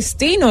será el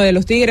destino de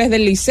los Tigres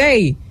del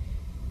Licey?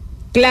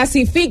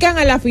 Clasifican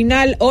a la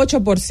final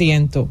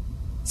 8%.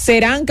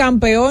 Serán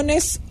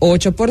campeones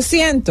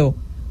 8%.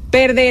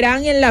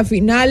 Perderán en la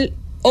final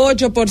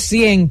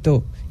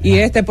 8%. Y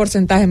este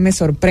porcentaje me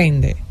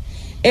sorprende.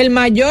 El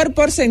mayor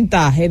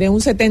porcentaje, de un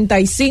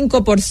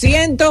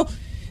 75%,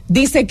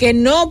 dice que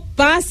no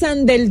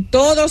pasan del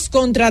todos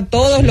contra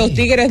todos los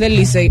Tigres del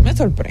Licey. Me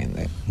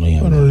sorprende.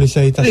 Bueno, los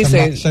liceístas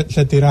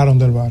se tiraron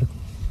del barco.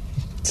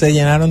 Se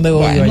llenaron de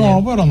goyo.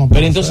 No, pero no.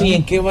 Pero entonces, ¿y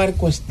en qué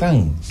barco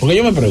están? Porque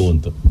yo me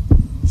pregunto.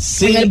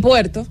 Sí, en el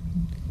puerto.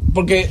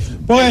 Porque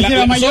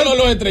mayor... solo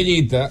los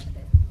estrellitas.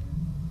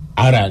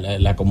 Ahora,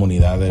 la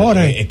comunidad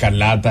de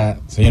Escarlata,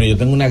 señores, yo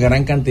tengo una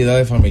gran cantidad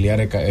de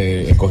familiares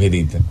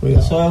escogidistas.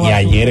 Y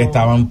ayer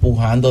estaban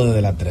pujando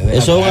desde las 3 de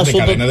la tarde,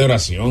 cadena de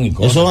oración y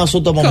cosas. Eso es un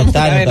asunto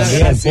momentáneo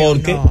también,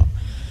 porque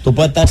tú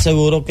puedes estar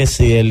seguro que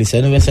si el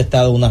Licey no hubiese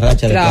estado en una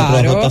racha de 4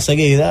 derrotas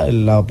seguidas,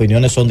 las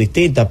opiniones son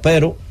distintas,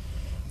 pero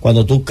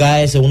cuando tú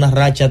caes en una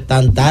racha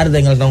tan tarde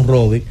en el round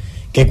robin,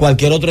 que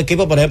cualquier otro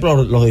equipo, por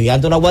ejemplo, los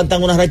Gigantes no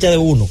aguantan una racha de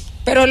 1.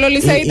 Pero los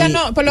liceístas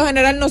no, por lo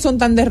general no son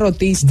tan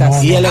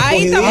derrotistas. No.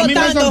 Ahí está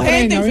votando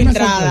gente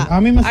infiltrada.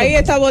 Ahí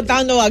está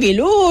votando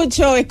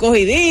Aguilucho,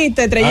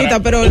 Escogidista, Estrellita,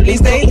 pero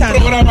liceísta.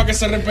 Un programa que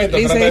se respeta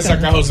trata de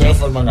sacar a José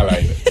Forman al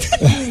aire.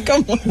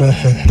 ¿Cómo?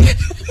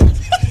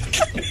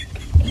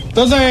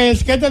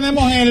 Entonces, ¿qué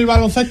tenemos en el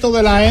baloncesto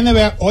de la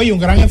NBA? Oye, un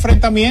gran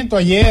enfrentamiento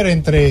ayer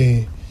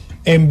entre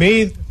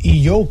Embiid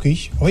y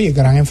Jokic. Oye,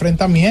 gran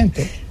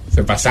enfrentamiento.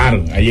 Se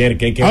pasaron ayer.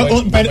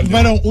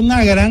 Pero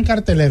una gran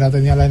cartelera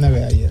tenía la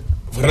NBA ayer.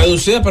 Fue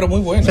reducida, pero muy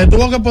buena. Se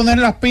tuvo que poner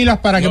las pilas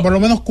para que por lo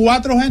menos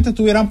 4 gente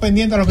estuvieran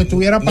pendientes a lo que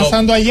estuviera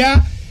pasando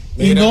allá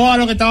y no a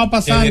lo que estaba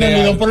pasando en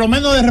Lidón, por lo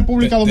menos de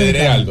República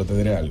Dominicana. Te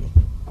diré algo.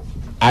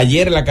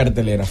 Ayer la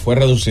cartelera fue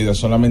reducida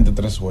solamente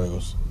 3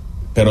 juegos,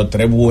 pero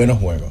 3 buenos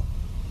juegos.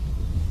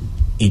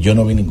 Y yo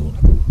no vi ninguno,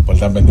 por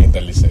estar pendiente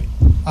al Licey.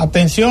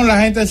 Atención,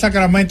 la gente de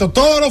Sacramento,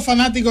 todos los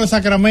fanáticos de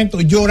Sacramento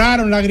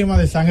lloraron lágrimas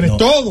de sangre,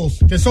 todos,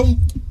 que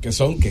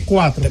son ¿qué?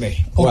 4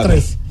 o 3.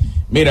 3.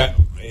 Mira,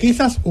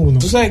 quizás 1.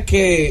 Tú sabes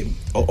que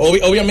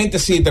obviamente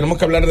sí, tenemos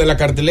que hablar de la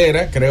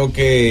cartelera. Creo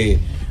que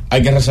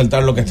hay que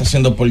resaltar lo que está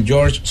haciendo Paul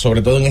George,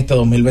 sobre todo en este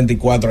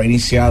 2024. Ha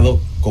iniciado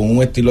con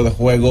un estilo de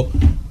juego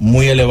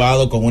muy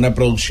elevado, con una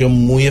producción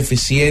muy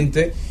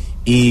eficiente.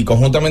 Y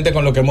conjuntamente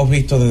con lo que hemos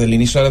visto desde el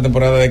inicio de la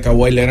temporada de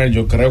Kawhi Leonard,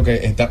 yo creo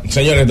que está,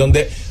 señores,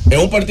 donde en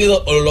un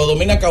partido o lo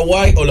domina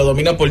Kawhi o lo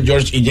domina Paul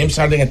George, y James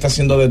Harden está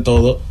haciendo de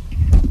todo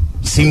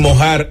sin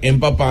mojar,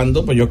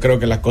 empapando, pues yo creo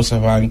que las cosas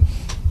van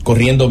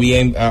corriendo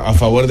bien a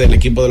favor del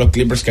equipo de los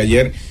Clippers, que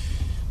ayer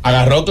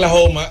agarró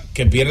Oklahoma,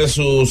 que pierde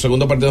su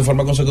segundo partido de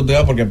forma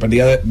consecutiva porque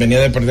venía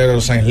de perder a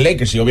Los Ángeles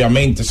Lakers. Y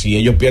obviamente si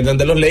ellos pierden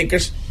de los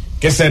Lakers,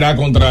 ¿qué será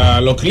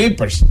contra los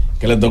Clippers?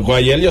 Que les tocó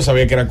ayer. Yo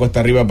sabía que era cuesta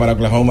arriba para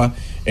Oklahoma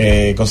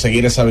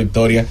conseguir esa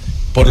victoria,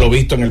 por lo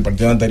visto en el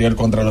partido anterior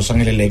contra Los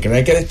Ángeles Lakers.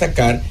 Hay que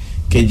destacar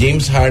que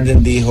James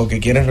Harden dijo que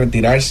quiere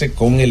retirarse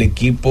con el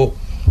equipo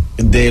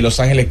de Los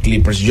Ángeles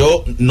Clippers.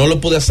 Yo no lo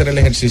pude hacer el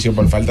ejercicio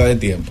por falta de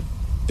tiempo.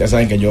 Ya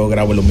saben que yo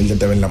grabo el Humilde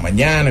TV en la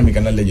mañana, en mi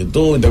canal de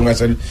YouTube, y tengo que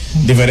hacer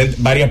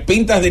varias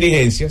pintas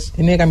dirigencias.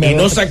 Y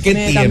no saqué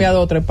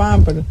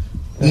tiempo.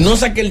 No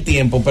saqué el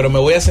tiempo, pero me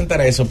voy a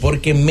sentar a eso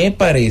porque me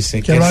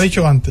parece que lo ha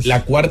dicho antes.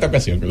 La 4ª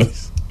ocasión que lo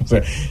dice. O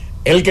sea,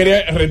 él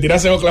quería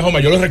retirarse en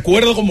Oklahoma. Yo lo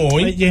recuerdo como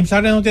hoy. James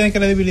Harden no tiene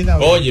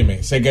credibilidad.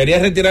 Óyeme, se quería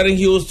retirar en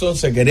Houston,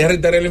 se quería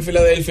retirar en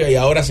Filadelfia y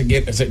ahora se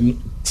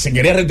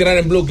quería retirar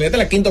en Brooklyn.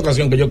 Esta es la 5ª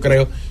ocasión que yo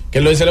creo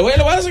que lo dice. Le voy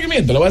a dar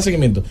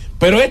seguimiento.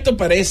 Pero esto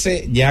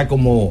parece ya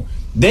como...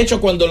 De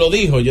hecho, cuando lo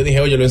dijo, yo dije,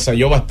 oye, lo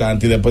ensayó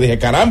bastante. Y después dije,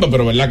 caramba,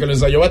 pero verdad que lo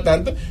ensayó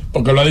bastante,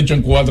 porque lo ha dicho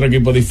en 4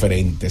 equipos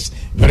diferentes.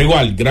 Pero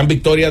igual, gran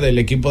victoria del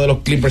equipo de los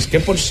Clippers, que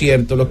por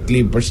cierto, los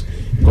Clippers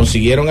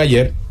consiguieron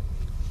ayer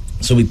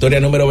su victoria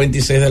número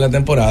 26 de la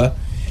temporada.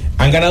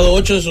 Han ganado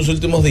 8 de sus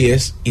últimos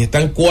 10 y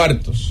están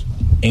cuartos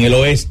en el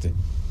oeste.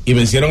 Y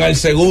vencieron al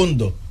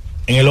segundo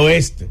en el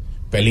oeste,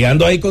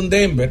 peleando ahí con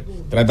Denver,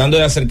 tratando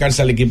de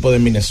acercarse al equipo de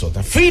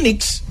Minnesota.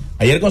 Phoenix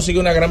ayer consiguió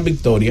una gran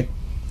victoria.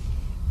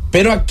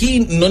 Pero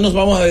aquí no nos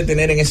vamos a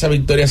detener en esa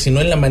victoria, sino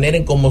en la manera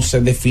en cómo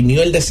se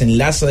definió el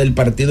desenlace del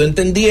partido,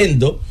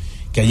 entendiendo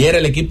que ayer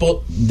el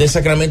equipo de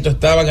Sacramento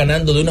estaba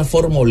ganando de una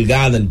forma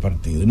holgada el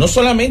partido. Y no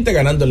solamente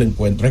ganando el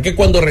encuentro, es que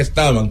cuando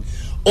restaban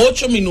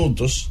 8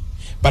 minutos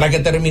Para que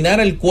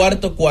terminara el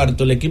cuarto,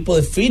 el equipo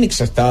de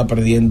Phoenix estaba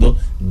perdiendo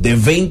de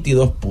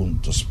 22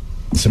 puntos.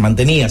 Se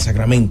mantenía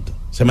Sacramento,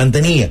 se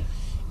mantenía.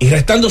 Y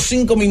restando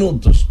 5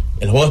 minutos,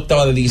 el juego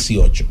estaba de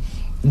 18.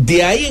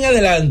 De ahí en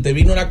adelante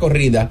vino una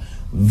corrida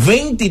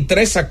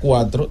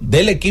 23-4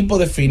 del equipo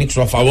de Phoenix,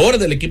 o a favor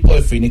del equipo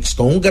de Phoenix,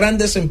 con un gran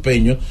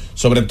desempeño,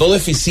 sobre todo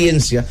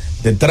eficiencia,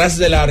 detrás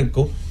del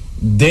arco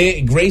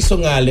de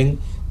Grayson Allen,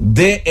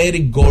 de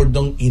Eric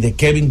Gordon y de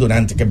Kevin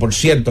Durant, que por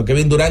cierto,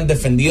 Kevin Durant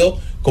defendió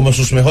como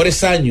sus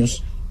mejores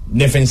años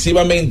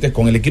defensivamente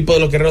con el equipo de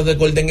los Guerreros de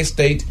Golden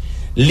State,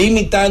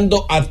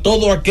 limitando a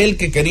todo aquel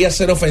que quería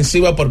hacer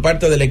ofensiva por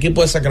parte del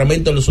equipo de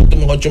Sacramento en los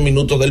últimos 8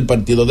 minutos del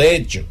partido. De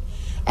hecho,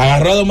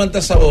 agarró a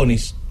Domantas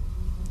Sabonis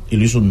y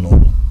lo hizo un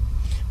nulo.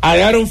 A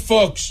Aaron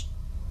Fox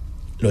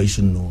lo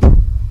hizo un nulo.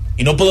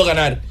 Y no pudo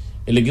ganar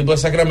el equipo de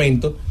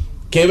Sacramento,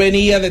 que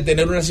venía de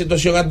tener una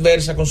situación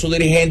adversa con su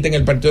dirigente en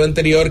el partido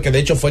anterior, que de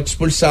hecho fue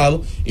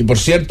expulsado. Y por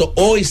cierto,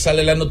 hoy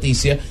sale la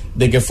noticia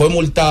de que fue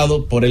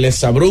multado por el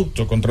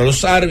exabrupto contra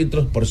los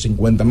árbitros por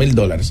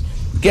 $50,000.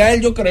 Que a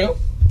él yo creo,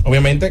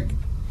 obviamente,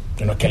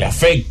 que no es que le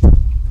afecte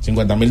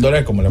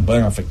 $50,000 como le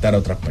pueden afectar a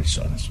otras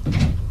personas.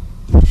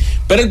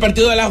 Pero el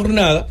partido de la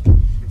jornada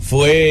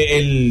fue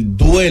el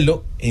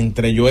duelo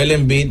entre Joel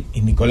Embiid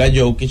y Nikola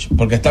Jokic,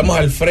 porque estamos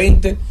al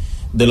frente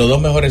de los dos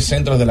mejores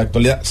centros de la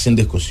actualidad, sin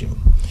discusión.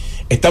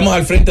 Estamos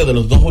al frente de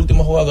los dos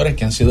últimos jugadores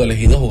que han sido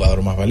elegidos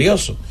jugador más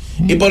valioso.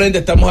 Y por ende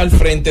estamos al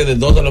frente de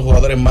dos de los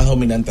jugadores más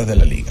dominantes de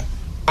la liga.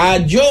 A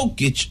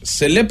Jokic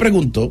se le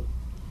preguntó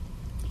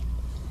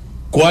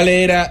cuál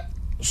era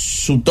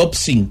su top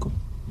 5,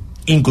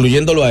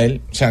 incluyéndolo a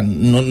él. O sea,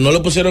 no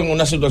lo pusieron en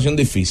una situación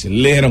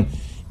difícil. Le dijeron,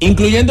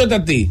 incluyéndote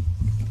a ti,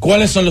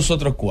 ¿cuáles son los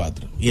otros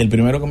 4? Y el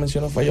primero que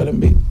mencionó fue Joel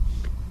Embiid.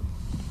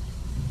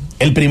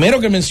 El primero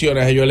que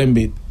menciona es Joel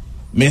Embiid.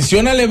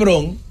 Menciona a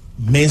LeBron,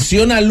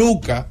 menciona a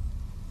Luka.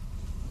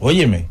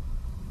 Óyeme,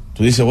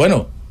 tú dices,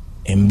 bueno,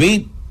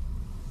 Embiid,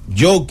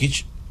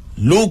 Jokic,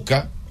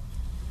 Luka,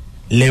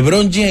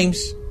 LeBron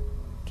James.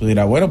 Tú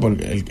dirás, bueno,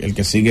 porque el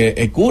que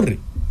sigue es Curry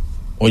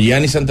o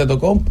Giannis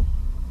Antetokounmpo.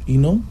 Y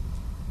no. O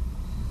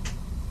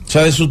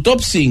sea, de su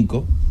top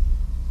 5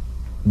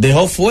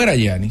 dejó fuera a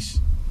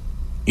Giannis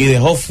y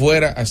dejó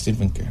fuera a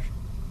Stephen Curry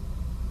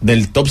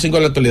del top 5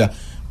 de la actualidad.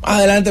 Más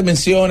adelante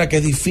menciona que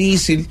es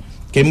difícil,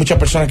 que hay muchas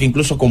personas que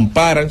incluso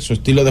comparan su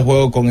estilo de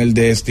juego con el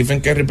de Stephen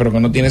Curry, pero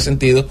que no tiene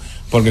sentido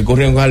porque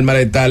Curry es un alma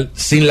letal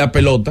sin la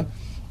pelota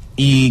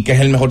y que es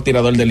el mejor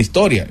tirador de la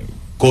historia,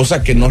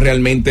 cosas que no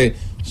realmente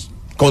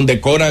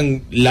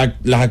condecoran las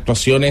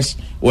actuaciones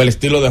o el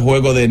estilo de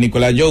juego de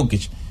Nikola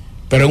Jokic.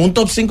 Pero en un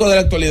top 5 de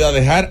la actualidad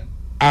dejar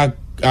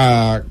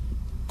a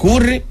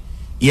Curry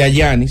y a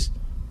Giannis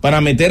para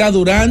meter a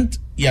Durant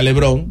y a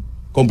LeBron,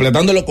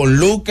 completándolo con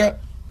Luka,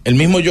 el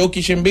mismo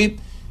Jokic y Embiid,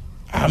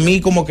 a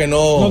mí como que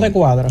no te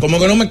cuadra. Como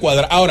que no me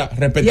cuadra. Ahora,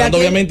 respetando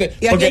obviamente...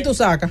 ¿Y a quién tú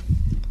sacas?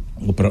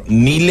 Pero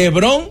ni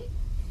LeBron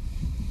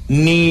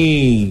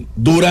ni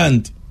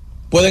Durant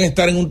pueden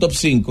estar en un top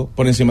 5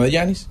 por encima de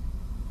Giannis.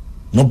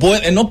 No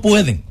pueden.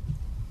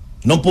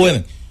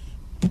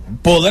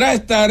 Podrá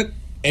estar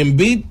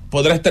Embiid,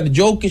 podrá estar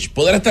Jokic,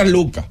 podrá estar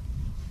Luka,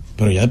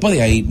 pero ya después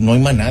de ahí no hay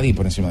más nadie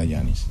por encima de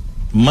Giannis.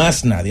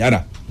 Más nadie.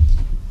 Ahora,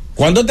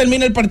 cuando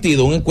termina el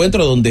partido, un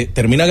encuentro donde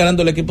termina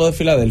ganando el equipo de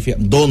Filadelfia,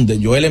 donde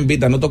Joel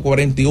Embiid anotó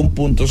 41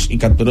 puntos y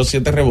capturó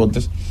 7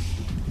 rebotes,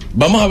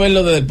 vamos a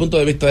verlo desde el punto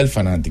de vista del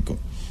fanático.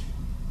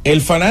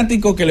 El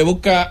fanático que le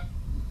busca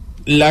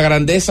la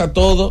grandeza a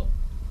todo,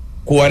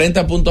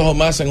 40 puntos o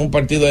más en un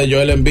partido de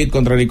Joel Embiid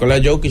contra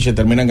Nikola Jokic, se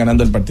terminan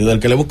ganando el partido. El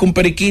que le busca un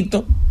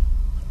periquito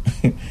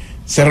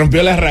se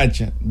rompió la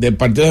racha de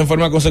partidos en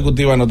forma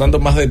consecutiva, anotando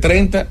más de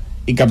 30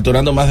 y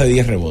capturando más de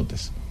 10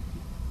 rebotes.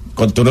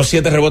 Capturó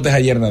 7 rebotes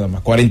ayer nada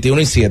más,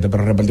 41 y 7,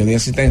 pero repartió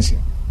 10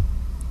 asistencias.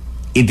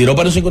 Y tiró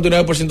para un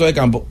 59% de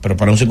campo, pero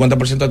para un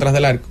 50% detrás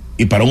del arco.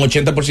 Y para un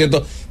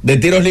 80% de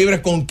tiros libres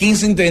con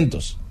 15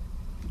 intentos.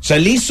 O sea,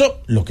 él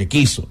hizo lo que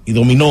quiso y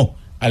dominó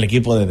al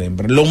equipo de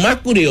Denver. Lo más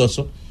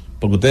curioso,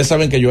 porque ustedes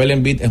saben que Joel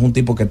Embiid es un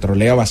tipo que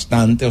trolea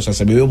bastante, o sea,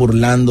 se vive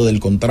burlando del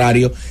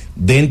contrario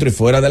dentro y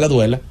fuera de la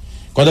duela.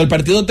 Cuando el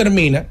partido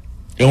termina,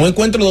 en un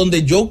encuentro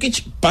donde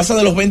Jokic pasa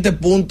de los 20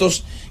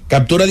 puntos,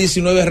 captura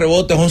 19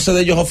 rebotes, 11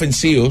 de ellos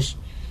ofensivos,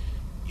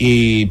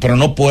 pero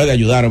no puede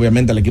ayudar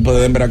obviamente al equipo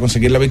de Denver a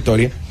conseguir la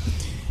victoria,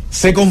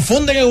 se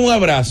confunden en un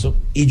abrazo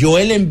y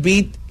Joel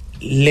Embiid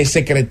le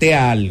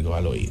secretea algo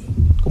al oído,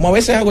 como a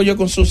veces hago yo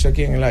con Sucia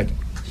aquí en el aire.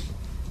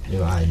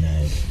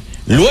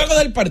 Luego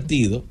del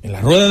partido, en la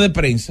rueda de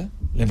prensa,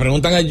 le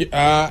preguntan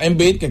a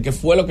Embiid que qué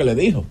fue lo que le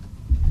dijo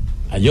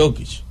a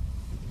Jokic.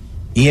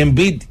 Y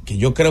Embiid, que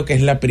yo creo que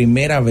es la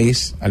primera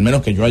vez, al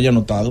menos que yo haya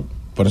notado,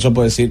 por eso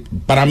puedo decir,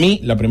 para mí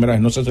la primera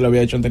vez, no sé si lo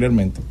había hecho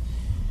anteriormente,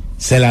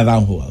 se la da a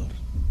un jugador.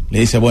 Le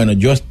dice, bueno,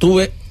 yo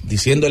estuve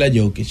diciéndole a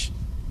Jokic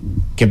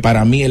que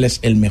para mí él es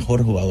el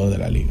mejor jugador de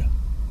la liga.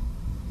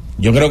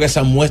 Yo creo que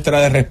esa muestra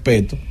de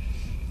respeto,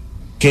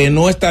 que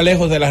no está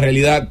lejos de la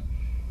realidad,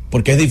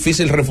 porque es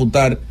difícil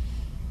refutar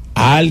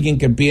a alguien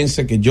que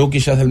piense que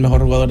Jokic es el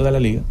mejor jugador de la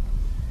liga,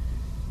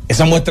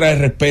 esa muestra de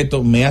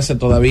respeto me hace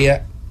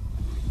todavía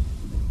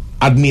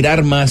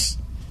admirar más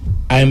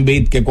a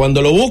Embiid, que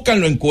cuando lo buscan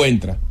lo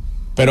encuentra,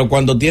 pero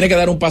cuando tiene que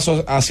dar un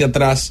paso hacia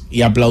atrás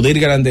y aplaudir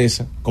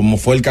grandeza, como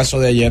fue el caso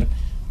de ayer,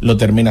 lo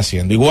termina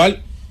haciendo.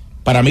 Igual,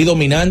 para mí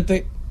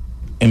dominante,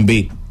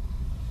 Embiid,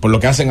 por lo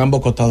que hacen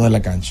ambos costados de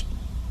la cancha.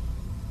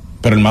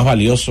 Pero el más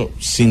valioso,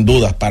 sin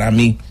dudas, para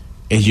mí,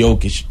 es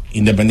Jokic.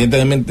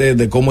 Independientemente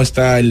de cómo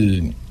está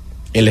el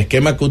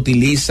esquema que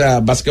utiliza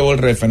Basketball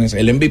Reference,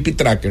 el MVP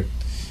Tracker,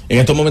 en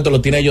estos momentos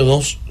lo tiene ellos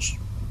dos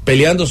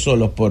peleando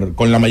solos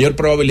con la mayor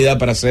probabilidad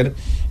para ser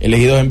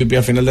elegidos MVP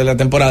al final de la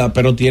temporada,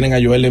 pero tienen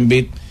a Joel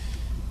Embiid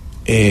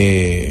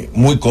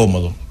muy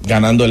cómodo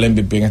ganando el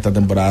MVP en esta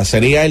temporada.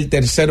 Sería el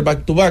tercer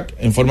back-to-back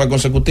en forma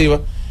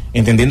consecutiva,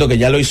 entendiendo que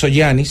ya lo hizo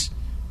Giannis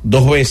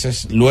 2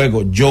 veces,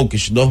 luego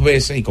Jokic 2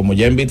 veces, y como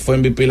ya Embiid fue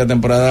MVP la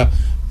temporada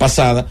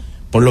pasada,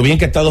 por lo bien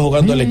que ha estado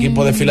jugando el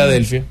equipo de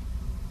Filadelfia,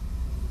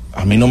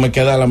 a mí no me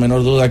queda la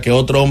menor duda que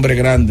otro hombre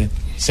grande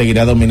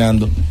seguirá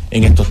dominando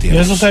en estos tiempos.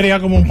 Y eso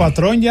sería como un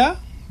patrón ya.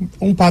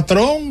 Un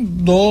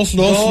patrón, 2.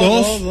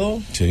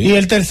 Sí. Y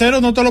el tercero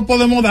no te lo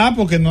podemos dar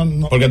porque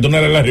no. Porque tú no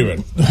eres la River.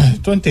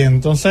 Tú entiendes,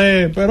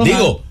 entonces, pero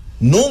digo,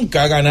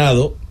 nunca ha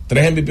ganado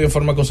 3 MVP de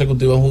forma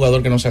consecutiva un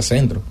jugador que no sea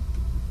centro.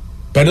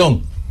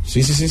 Perdón,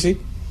 sí.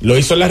 Lo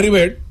hizo la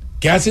River,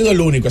 que ha sido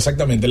el único,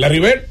 exactamente. La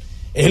River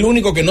es el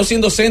único que no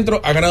siendo centro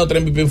ha ganado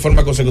 3 MVP en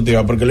forma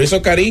consecutiva, porque lo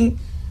hizo Karim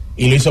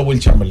y lo hizo Will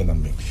Chamberlain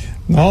también.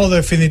 No,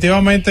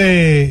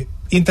 definitivamente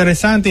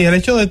interesante, y el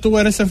hecho de tu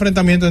ver ese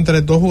enfrentamiento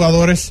entre 2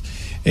 jugadores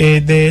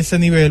de ese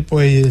nivel,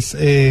 pues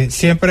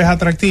siempre es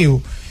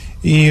atractivo.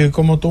 Y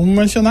como tú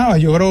mencionabas,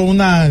 yo creo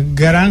una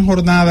gran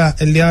jornada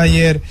el día de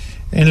ayer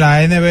en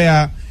la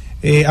NBA,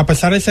 a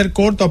pesar de ser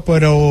corto,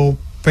 pero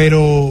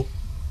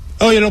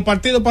oye, los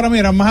partidos para mí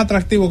eran más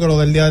atractivos que los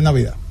del día de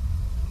Navidad.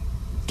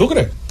 ¿Tú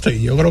crees?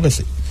 Sí, yo creo que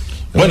sí.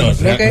 Bueno,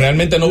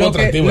 realmente no hubo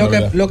atractivo.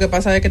 Lo que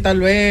pasa es que tal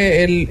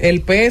vez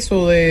el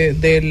peso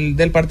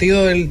del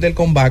partido del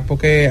comeback,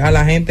 porque a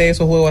la gente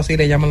esos juegos así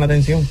le llaman la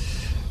atención.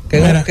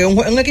 Que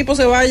un equipo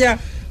se vaya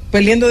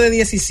perdiendo de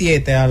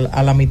 17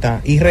 a la mitad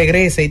y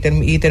regrese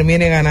y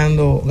termine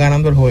ganando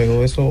el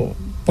juego. Eso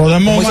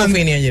podemos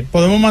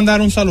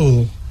mandar un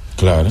saludo.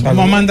 Claro.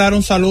 Vamos a mandar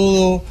un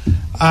saludo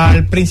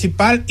al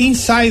principal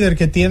insider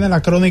que tiene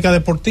la crónica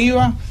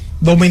deportiva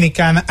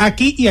dominicana,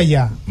 aquí y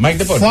allá,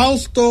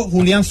 Fausto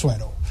Julián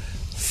Suero.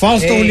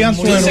 Julián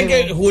Suero. Dice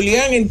que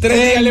Julián en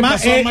 3 días le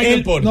pasó a Mike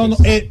Deportes.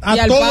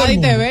 A todo el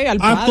mundo. TV,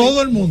 a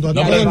todo el mundo.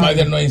 No, pero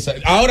Spider no es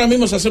insider. Ahora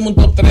mismo se hacemos un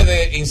top 3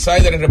 de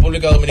insider en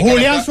República Dominicana.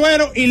 Julián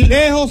Suero y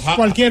lejos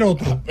cualquier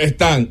otro.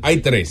 Hay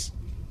 3.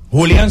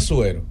 Julián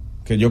Suero,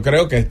 que yo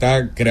creo que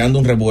está creando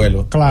un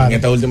revuelo en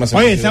esta última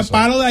semana. Oye, ese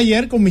palo de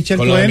ayer con Michel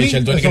Tueni,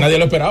 que nadie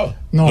lo esperaba.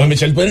 No. Lo de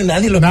Michel Tueni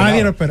nadie lo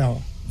esperaba.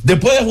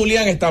 Después de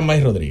Julián está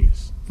Mike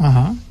Rodríguez.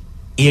 Ajá.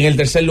 Y en el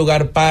tercer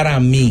lugar, para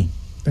mí,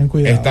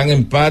 están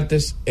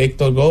empates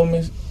Héctor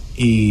Gómez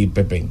y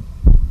Pepén.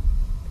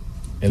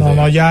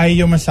 Ya ahí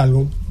yo me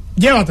salgo.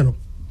 Llévatelo.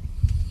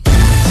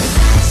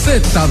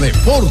 Z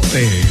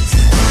Deportes.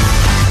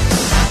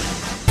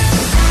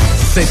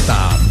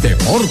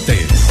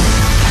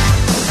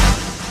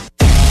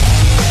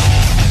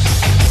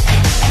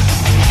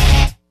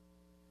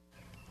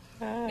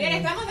 Bien,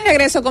 estamos de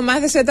regreso con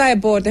más de Z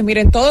Deportes.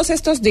 Miren, todos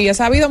estos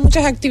días ha habido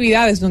muchas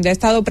actividades donde ha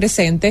estado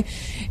presente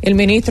el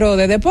ministro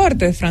de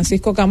Deportes,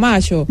 Francisco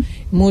Camacho.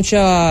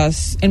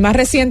 El más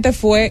reciente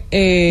fue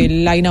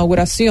la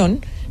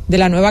inauguración de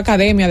la nueva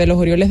academia de los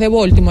Orioles de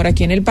Baltimore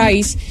aquí en el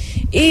país,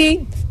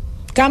 y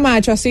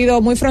Camacho ha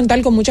sido muy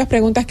frontal con muchas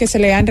preguntas que se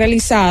le han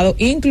realizado,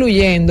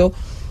 incluyendo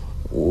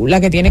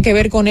la que tiene que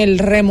ver con el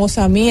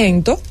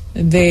remozamiento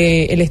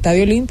del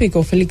Estadio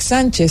Olímpico Félix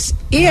Sánchez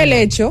y el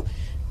hecho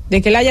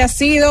de que él haya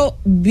sido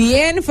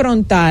bien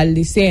frontal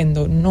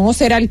diciendo no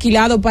será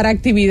alquilado para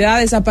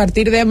actividades a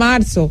partir de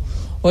marzo.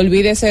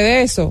 Olvídese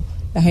de eso.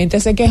 La gente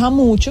se queja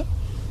mucho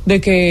de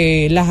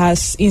que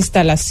las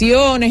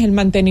instalaciones, el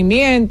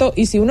mantenimiento,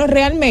 y si uno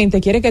realmente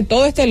quiere que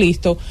todo esté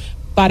listo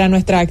para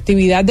nuestra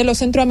actividad de los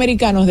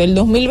centroamericanos del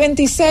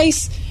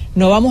 2026,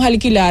 no vamos a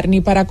alquilar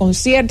ni para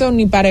conciertos,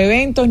 ni para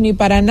eventos, ni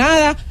para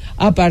nada.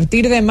 A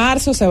partir de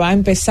marzo se va a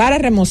empezar a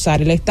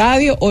remozar el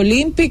Estadio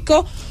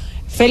Olímpico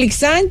Félix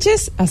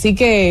Sánchez, así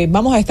que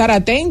vamos a estar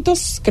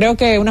atentos. Creo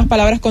que unas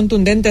palabras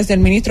contundentes del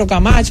ministro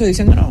Camacho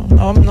diciendo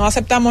no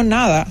aceptamos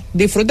nada.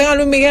 Disfruten a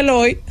Luis Miguel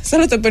hoy, eso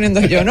lo estoy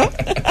poniendo yo, ¿no?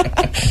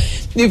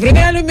 Disfruten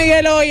a Luis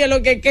Miguel hoy, a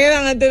lo que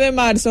quedan antes de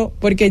marzo,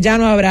 porque ya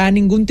no habrá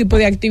ningún tipo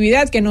de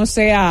actividad que no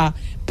sea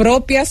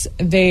propias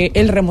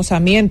del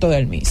remozamiento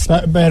del mismo.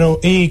 Pero,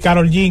 y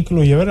Karol G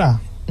incluye, ¿verdad?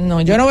 No,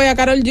 yo no voy a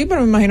Karol G,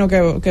 pero me imagino que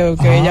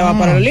ella va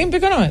para el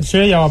Olímpico, ¿no es? Sí,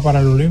 ella va para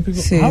el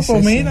Olímpico. Sí,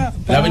 pues mira.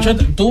 La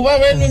bichota, ¿tú vas a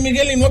ver Luis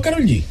Miguel y no a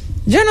Karol G?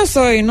 Yo no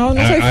soy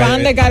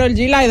fan de Karol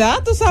G, la edad,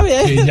 tú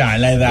sabes. Sí, ya,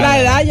 la edad. La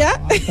edad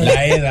ya.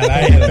 La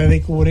edad. Te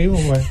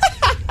descubrimos, pues.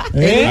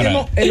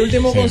 El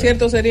último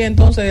concierto sería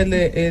entonces el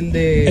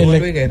de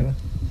Luis Guerra,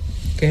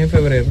 que es en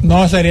febrero.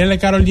 No, sería el de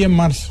Karol G en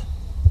marzo.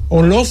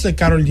 O los de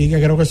Karol G,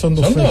 que creo que son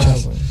 2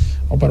 fechas.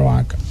 Pero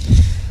acá.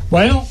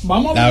 Bueno,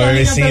 vamos a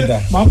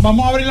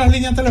abrir las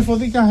líneas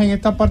telefónicas en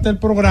esta parte del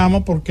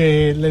programa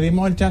porque le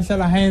dimos el chance a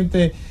la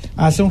gente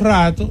hace un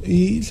rato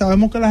y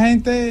sabemos que la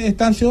gente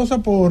está ansiosa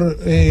por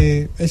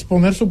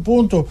exponer su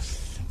punto.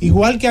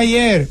 Igual que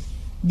ayer,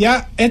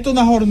 ya esto es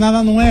una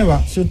jornada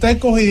nueva. Si usted es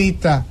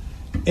escogidista,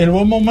 el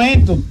buen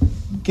momento,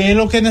 ¿qué es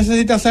lo que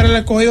necesita hacer el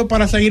escogido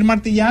para seguir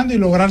martillando y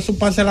lograr su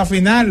pase a la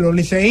final? Los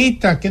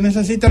liceístas, ¿qué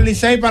necesita el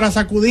Licey para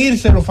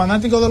sacudirse? Los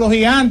fanáticos de los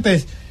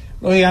Gigantes.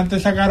 Los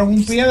Gigantes sacaron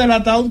un pie del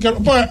ataúd.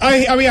 Pues,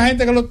 había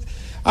gente que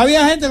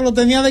lo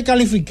tenía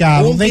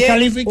descalificado.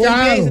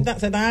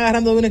 Se están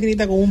agarrando de una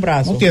esquinita con un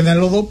brazo. No tienen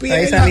los dos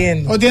pies.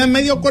 O tienen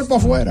medio cuerpo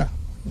afuera.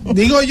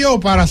 Digo yo,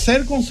 para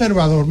ser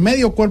conservador,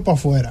 medio cuerpo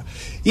afuera.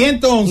 Y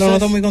entonces. No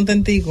estoy muy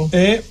contentico.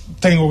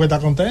 Tengo que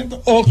estar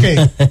contento. Ok.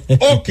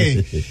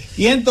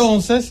 Y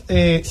entonces,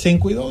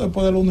 5-2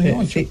 después del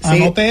 1-8.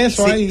 Anote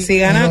eso ahí. Si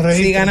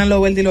ganan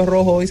los verdes y los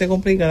rojos, hoy se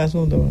complica el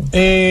asunto.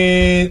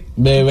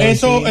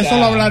 Eso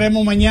lo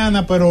hablaremos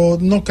mañana, pero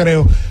no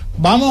creo.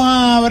 Vamos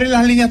a abrir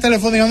las líneas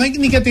telefónicas. No hay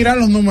ni que tirar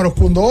los números,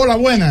 Cundo. Hola,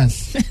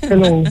 buenas.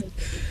 Hello.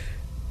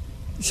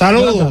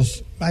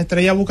 Saludos. Las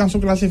estrellas buscan su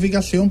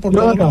clasificación por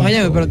todo.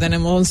 Oye, pero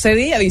tenemos 11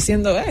 días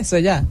diciendo eso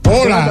ya.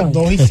 Hola,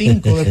 2 y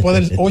 5 después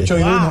del 8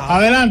 y 1.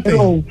 Adelante.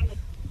 Hello.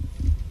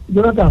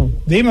 Jonathan.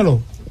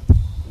 Dímelo.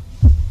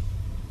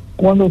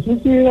 Cuando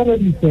Susi era de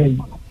Licey,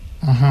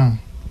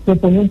 se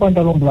ponía un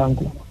pantalón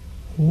blanco.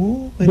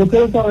 Yo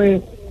quiero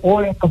saber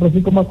hoy a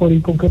Francisco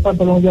Macorís con qué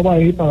pantalón ya va a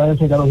ir para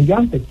darse a los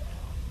Gigantes.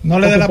 No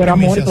le dé la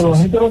premisa.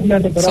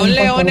 Son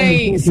leones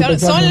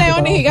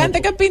y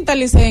gigantes. ¿Qué pinta el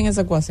Licey en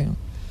esa ecuación?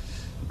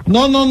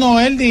 No,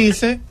 él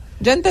dice.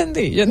 Yo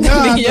entendí.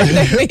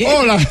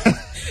 Hola.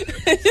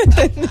 Yo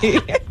entendí.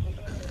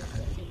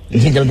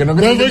 Dice que el que no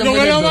cree el que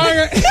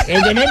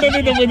no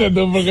entendiste fuiste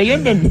tú, porque yo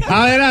entendí.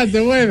 Adelante,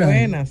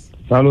 buenas.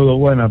 Saludos,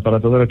 buenas para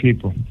todo el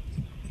equipo.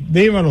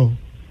 Dímelo.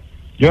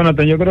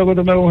 Jonathan, yo creo que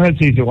tú me hagas un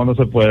ejercicio cuando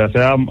se pueda,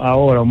 sea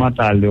ahora o más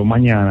tarde o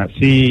mañana.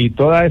 Si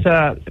toda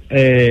esa,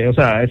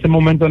 ese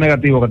momento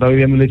negativo que está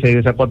viviendo el Licey,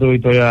 esas 4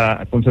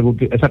 victorias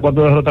consecutivas, esas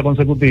 4 derrotas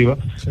consecutivas,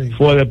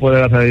 fue después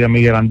de la salida de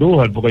Miguel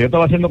Andújar, porque yo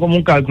estaba haciendo como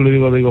un cálculo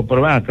y digo,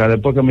 pero ven acá,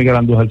 después que Miguel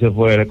Andújar se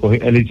fue,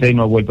 el Licey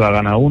no ha vuelto a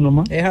ganar uno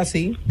más. Es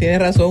así, tiene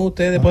razón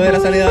usted, después de la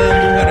salida de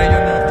Andújar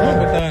ellos no han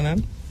vuelto a ganar.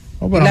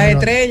 Y las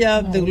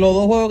estrellas, los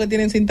 2 juegos que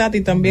tienen sin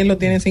Tati también lo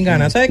tienen sin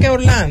ganas. ¿Sabes qué,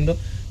 Orlando?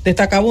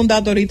 Destacaba un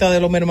dato ahorita de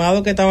los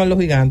mermados que estaban los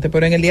Gigantes,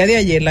 pero en el día de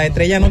ayer las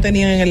estrellas no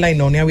tenían en el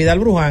line-up ni a Vidal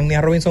Bruján ni a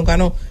Robinson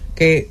Cano,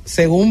 que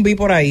según vi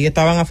por ahí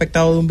estaban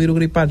afectados de un virus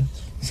gripal.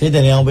 Sí,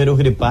 tenían un virus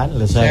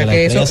gripal, o sea que las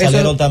estrellas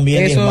salieron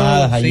también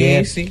diezmadas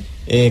ayer.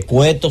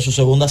 Cueto, su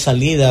segunda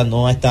salida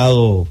no ha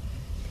estado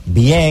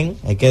bien,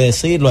 hay que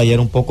decirlo, ayer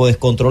un poco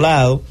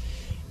descontrolado.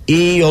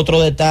 Y otro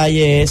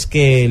detalle es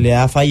que le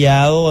ha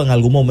fallado en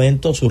algún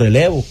momento su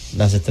relevo.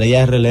 Las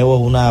estrellas de relevo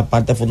es una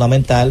parte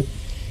fundamental.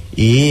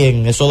 Y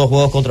en esos 2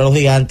 juegos contra los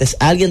Gigantes,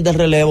 alguien del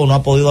relevo no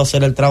ha podido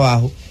hacer el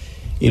trabajo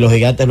y los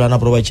Gigantes lo han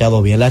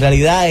aprovechado bien. La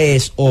realidad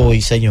es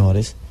hoy,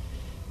 señores,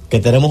 que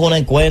tenemos un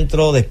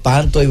encuentro de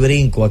espanto y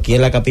brinco aquí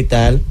en la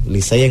capital.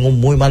 Licey en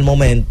un muy mal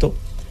momento,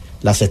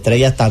 las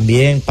estrellas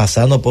también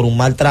pasando por un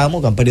mal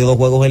tramo, que han perdido 2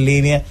 juegos en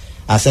línea.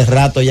 Hace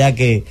rato ya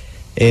que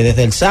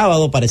desde el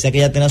sábado parecía que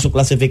ya tenía su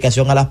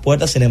clasificación a las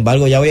puertas, sin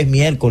embargo ya hoy es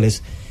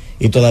miércoles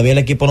y todavía el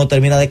equipo no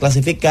termina de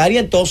clasificar, y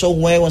entonces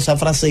un juego en San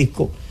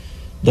Francisco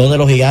donde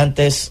los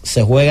Gigantes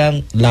se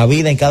juegan la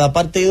vida en cada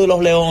partido y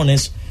los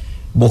Leones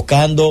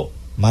buscando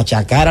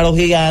machacar a los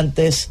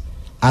Gigantes,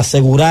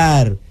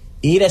 asegurar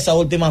ir a esa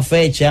última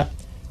fecha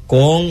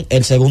con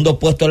el segundo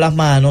puesto en las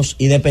manos,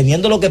 y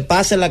dependiendo de lo que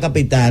pase en la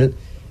capital,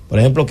 por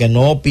ejemplo, que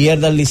no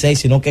pierda el Licey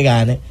sino que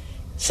gane,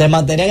 se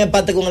mantenían en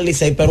empate con el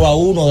Licey, pero a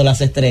uno de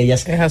las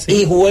estrellas,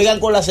 y juegan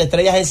con las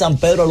estrellas en San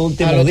Pedro el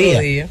último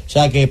día. O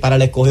sea que para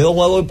el escogido un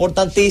juego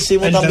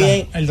importantísimo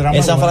también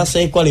en San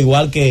Francisco, al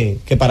igual que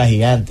para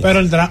Gigantes. Pero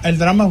el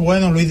drama es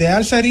bueno. Lo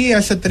ideal sería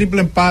ese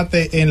triple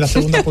empate en la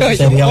segunda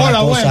posición. Sería una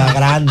cosa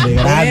grande.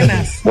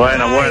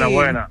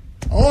 Buena.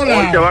 Hola.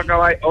 Hoy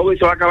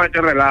se va a acabar este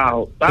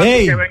relajo. Tanto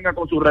que venga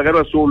con su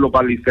reguero de zurdo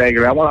para el Licey,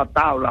 que veamos la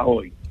tabla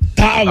hoy.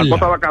 La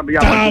cosa va a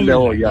cambiar a partir de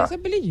hoy ya.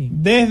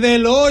 Desde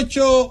el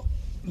 8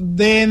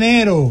 de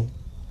enero,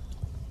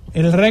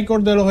 el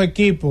récord de los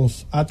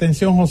equipos.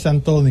 Atención, José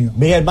Antonio.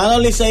 Mis hermanos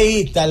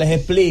liceístas, les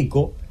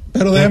explico.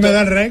 Pero déjeme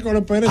dar récord,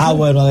 espérese.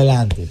 Bueno,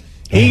 adelante.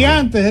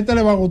 Gigantes, ¿este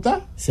le va a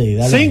gustar? Sí,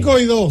 dale.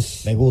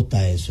 5-2. Me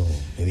gusta eso.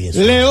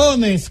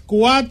 Leones,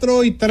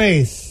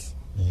 4-3.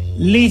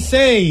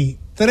 Licey,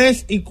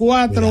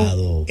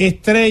 3-4.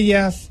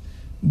 Estrellas,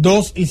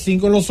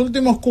 2-5. Los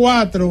últimos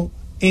 4,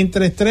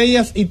 entre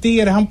Estrellas y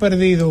Tigres, han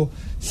perdido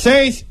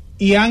 6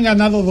 y han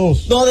ganado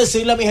 2. No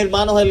decirle a mis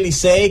hermanos del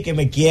Licey que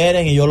me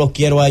quieren y yo los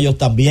quiero a ellos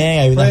también.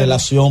 Hay una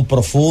relación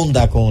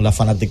profunda con la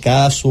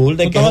fanaticada azul.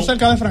 De que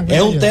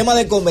es un tema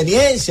de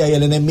conveniencia, y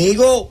el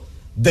enemigo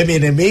de mi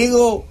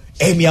enemigo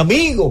es mi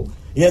amigo.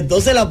 Y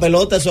entonces la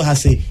pelota, eso es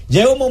así.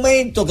 Llega un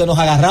momento que nos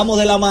agarramos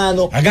de la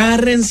mano.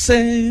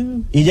 Agárrense.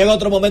 Y llega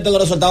otro momento que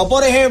nos soltamos.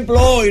 Por ejemplo,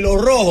 hoy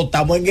los rojos,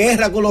 estamos en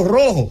guerra con los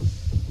rojos.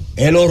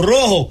 En los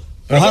rojos.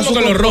 Pero ¿cómo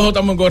que los rojos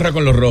estamos en guerra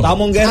con los rojos?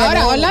 Estamos en guerra,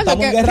 Ahora, Orlando,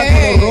 estamos en guerra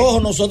con los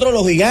rojos, nosotros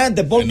los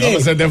gigantes. ¿Por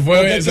qué? Se te fue,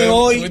 porque se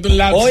hoy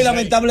lapsus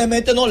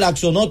lamentablemente no,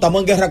 laxo no,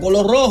 estamos en guerra con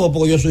los rojos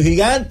porque yo soy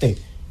gigante.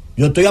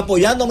 Yo estoy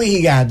apoyando a mis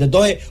gigantes.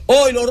 Entonces,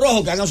 hoy los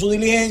rojos que hagan su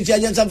diligencia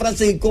allá en San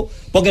Francisco,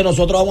 porque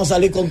nosotros vamos a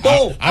salir con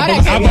todo.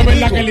 Es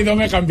verdad que el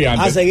Lidón es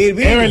cambiante. A seguir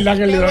vivo. Es verdad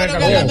que el Lidón es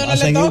cambiante. No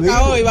le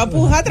toca hoy, va a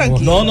pujar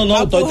tranquilo.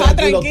 No, estoy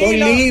tranquilo, estoy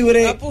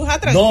libre.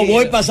 No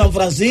voy para San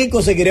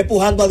Francisco, seguiré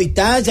pujando a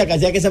distancia, que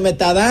ya que se me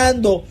está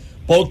dando.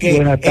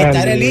 Porque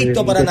estaré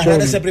listo para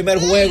narrar ese primer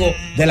juego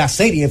de la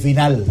serie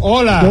final.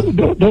 Hola.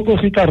 Dos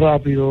cositas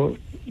rápido.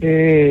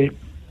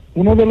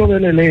 Uno de los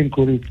del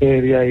elenco de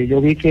ustedes ahí, yo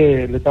vi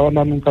que le estaban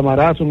dando un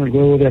camarazo en el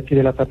juego de aquí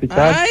de la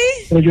capital. Ay.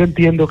 Pero yo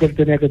entiendo que él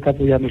tenía que estar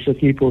apoyando ese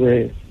equipo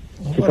de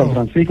San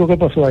Francisco. ¿Qué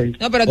pasó ahí?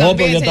 No, pero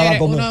también, yo estaba,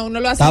 señores, uno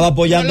lo hace, estaba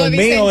apoyando el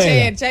mío.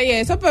 Chercha y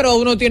eso, pero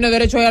uno tiene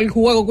derecho al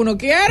juego que uno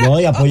quiera. No,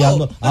 y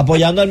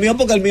apoyando al mío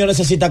porque el mío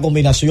necesita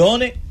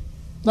combinaciones.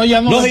 No, ya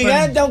no. Los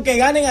gigantes, aunque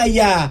ganen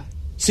allá,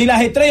 si las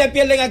estrellas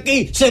pierden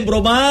aquí, se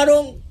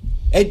embromaron.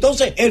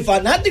 Entonces, el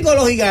fanático de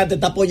los gigantes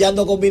está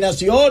apoyando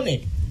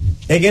combinaciones.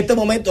 En este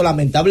momento,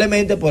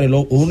 lamentablemente, por el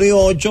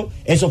 1-8,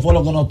 eso fue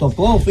lo que nos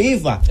tocó,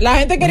 FIFA. La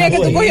gente quería que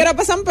tú cogieras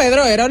para San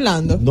Pedro, era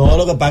Orlando. No,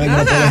 lo que pasa es que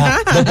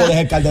no puedo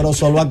dejar el calderón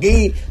solo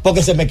aquí,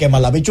 porque se me quema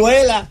la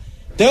bichuela.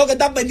 Tengo que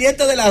estar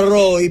pendiente del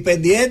arroz y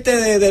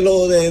pendiente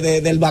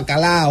del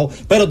bacalao,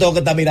 pero tengo que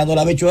estar mirando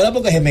la bichuela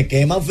porque se me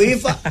queman,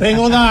 FIFA.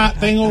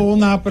 Tengo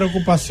una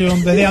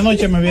preocupación. Desde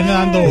anoche me viene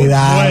dando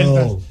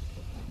vueltas.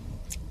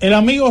 El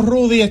amigo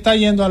Rudy está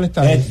yendo al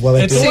estadio. ¿Estuvo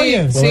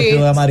ayer? Sí,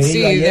 de amarillo.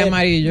 Sí, ayer. de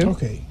amarillo.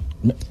 Ok.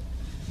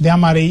 De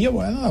amarillo,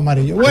 bueno, de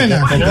amarillo.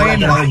 Buenas.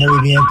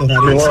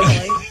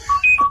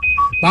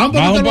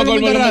 Vamos un poco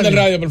el volumen del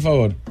radio, por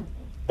favor.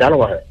 Ya lo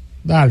bajé.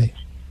 Dale.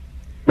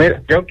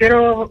 Mira, yo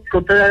quiero que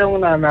ustedes hagan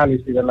un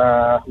análisis de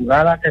la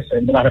jugada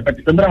de la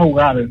repetición de la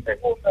jugada en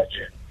segunda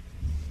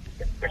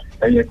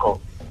ayer.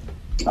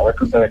 A ver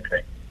qué ustedes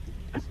creen.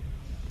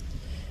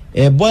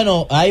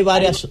 Bueno, hay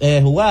varias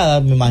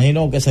jugadas. Me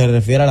imagino que se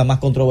refiere a la más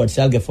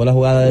controversial, que fue la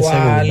jugada de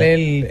segunda.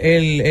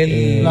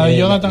 La de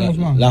Jonathan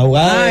Guzmán. La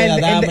jugada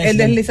de el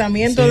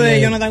deslizamiento de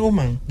Jonathan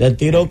Guzmán. Del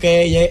tiro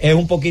que es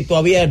un poquito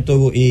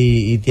abierto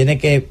y tiene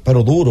que,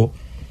 pero duro,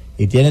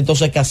 y tiene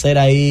entonces que hacer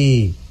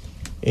ahí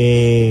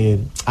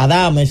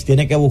Adames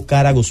tiene que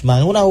buscar a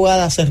Guzmán. Es una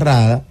jugada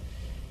cerrada.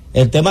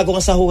 El tema con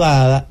esa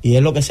jugada, y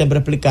es lo que siempre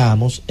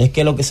explicamos, es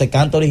que lo que se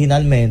canta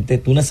originalmente,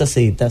 tú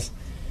necesitas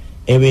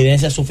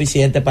evidencia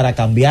suficiente para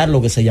cambiar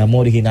lo que se llamó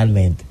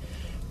originalmente.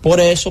 Por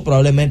eso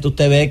probablemente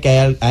usted ve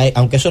que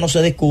aunque eso no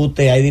se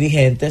discute, hay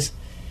dirigentes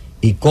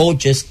y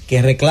coaches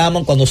que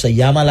reclaman cuando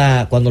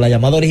la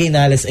llamada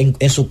original es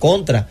en su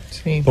contra,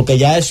 sí, porque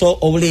ya eso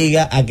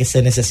obliga a que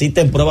se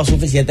necesiten pruebas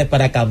suficientes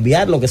para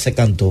cambiar lo que se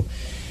cantó.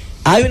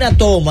 Hay una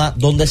toma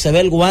donde se ve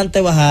el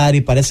guante bajar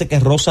y parece que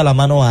roza la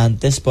mano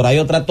antes, pero hay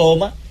otra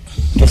toma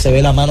que se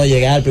ve la mano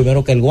llegar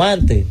primero que el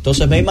guante.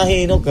 Entonces me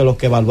imagino que los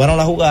que evaluaron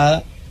la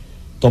jugada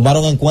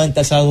tomaron en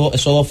cuenta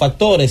esos dos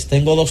factores.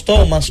 Tengo dos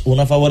tomas,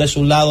 una favorece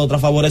un lado, otra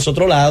favorece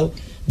otro lado.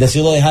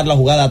 Decido dejar la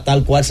jugada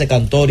tal cual se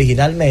cantó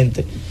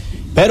originalmente,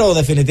 pero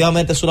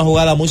definitivamente es una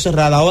jugada muy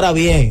cerrada. Ahora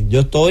bien,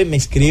 me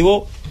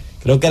inscribo,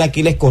 creo que era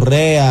Aquiles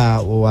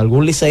Correa o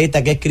algún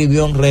liceísta que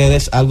escribió en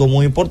redes algo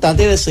muy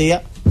importante y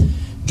decía: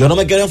 yo no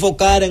me quiero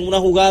enfocar en una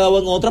jugada o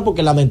en otra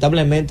porque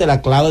lamentablemente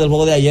la clave del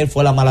juego de ayer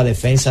fue la mala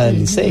defensa del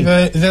Licey.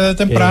 Desde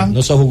temprano.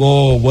 No se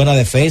jugó buena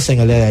defensa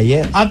en el día de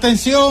ayer.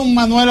 Atención,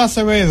 Manuel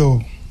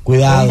Acevedo.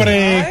 Cuidado.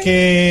 Hombre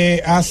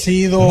que ha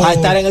sido... Va a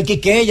estar en el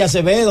Quiqueya,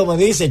 Acevedo, me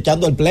dice,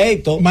 echando el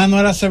pleito.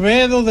 Manuel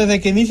Acevedo,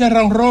 desde que inicia el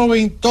round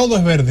robin, todo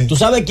es verde. ¿Tú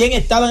sabes quién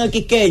estaba en el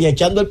Quiqueya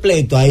echando el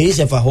pleito? Ahí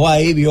se fajó,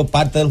 ahí vio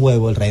parte del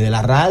juego, el rey de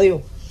la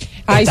radio.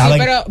 Ay, estaba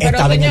sí,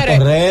 pero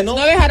señores, no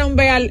dejaron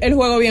ver el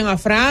juego bien a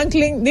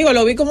Franklin. Digo,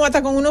 lo vi como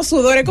hasta con unos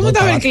sudores. ¿Cómo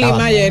estaba el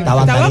clima ayer?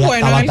 Estaba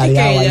bueno el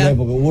Quiqueya.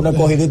 Porque hubo una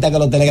cogidita que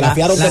lo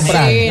telegrafiaron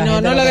temprano. Sí, no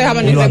lo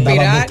dejaban ni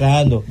respirar.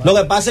 Lo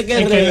que pasa es que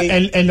el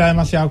Rey... Él da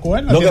demasiada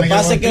cuerda. Lo que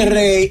pasa es que el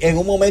Rey, en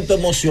un momento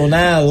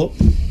emocionado,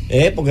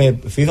 porque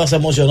FIFA se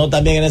emocionó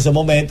también en ese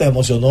momento,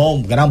 emocionó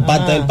gran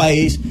parte del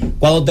país.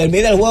 Cuando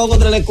termina el juego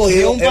contra el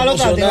Escogido,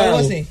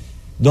 emocionado.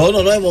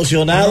 No,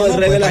 emocionado, el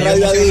Rey de la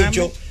radio ha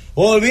dicho...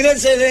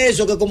 Olvídense de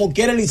eso, que como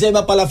quiera el Licey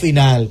va para la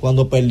final,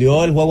 cuando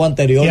perdió el juego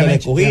anterior del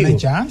Escogido. Tiene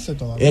chance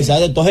todavía.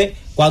 Exacto, entonces,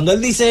 cuando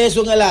él dice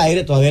eso en el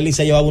aire, todavía el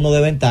Licey llevaba uno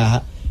de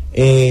ventaja,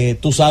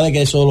 tú sabes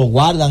que eso lo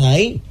guardan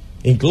ahí.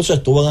 Incluso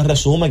estuvo en el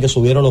resumen que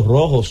subieron los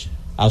rojos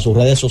a sus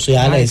redes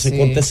sociales, ese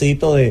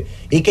cortecito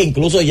y que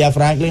incluso ya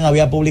Franklin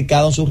había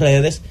publicado en sus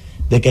redes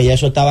de que ya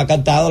eso estaba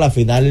cantado, la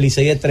final del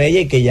Licey Estrella,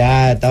 y que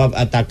ya estaba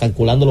hasta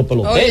calculando los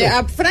peloteros. Oye,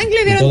 a Frank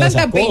le dieron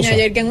tanta piña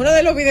ayer que en uno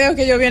de los videos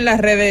que yo vi en las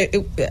redes,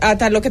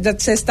 hasta lo que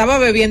se estaba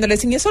bebiendo, le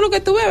decían, ¿y eso es lo que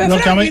tú bebes, Lo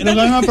que a mí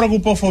me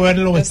preocupó fue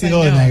verlo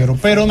vestido de negro,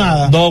 pero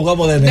nada. No,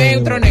 como de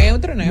negro.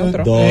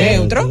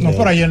 Neutro. No,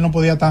 por ayer no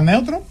podía estar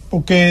neutro,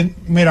 porque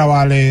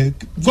Mirabal,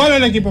 ¿cuál es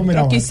el equipo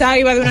Mirabal? Quizá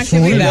iba de una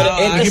actividad.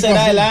 Este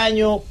será el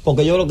año,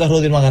 porque yo creo que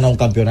Rudy no ha ganado un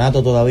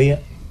campeonato todavía.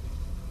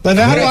 Pues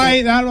déjalo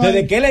ahí.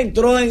 Desde que él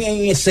entró en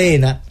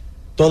escena,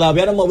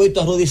 todavía no hemos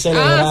visto a Rudy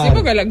celebrar. Sí,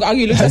 porque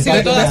Aguilucho ha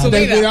sido toda su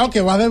vida. Cuidado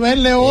que va a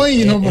deberle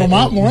hoy y nos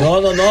bromamos.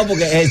 No,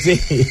 porque sí.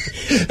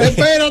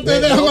 Espérate,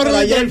 déjame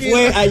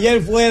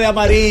ayer fue de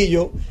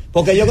amarillo.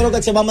 Porque yo creo que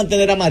él se va a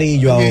mantener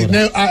amarillo ahora.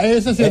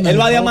 Él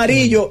va de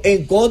amarillo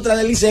en contra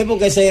del Licey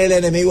porque ese es el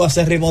enemigo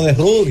acérrimo de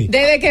Rudy.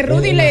 Desde que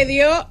Rudy le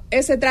dio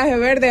ese traje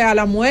verde a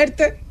la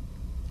muerte,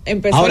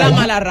 empezó la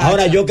mala racha.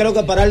 Ahora, yo creo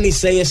que para el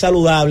Licey es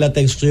saludable,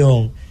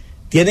 atención.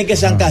 Tienen que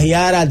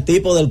zancajear al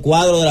tipo del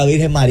cuadro de la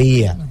Virgen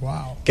María.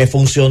 Wow. Que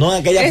funcionó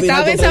en aquella final.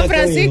 Estaba en San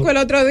Francisco el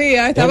otro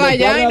día, estaba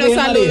allá y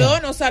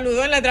nos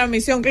saludó en la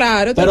transmisión,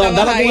 claro. Pero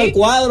andaba con el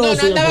cuadro. No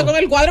andaba con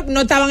el cuadro,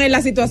 no estaban en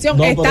la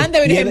situación. Están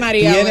de Virgen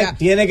María.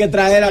 Tiene que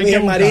traer a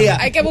Virgen María.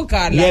 Hay que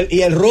buscarla. Y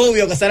el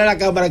rubio que sale a la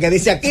cámara que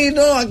dice aquí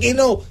no.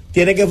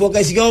 Tiene que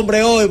enfocar ese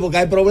hombre hoy porque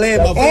hay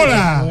problemas.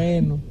 Hola.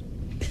 Bueno.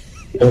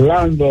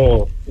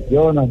 Orlando,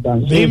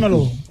 Jonathan.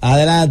 Dímelo.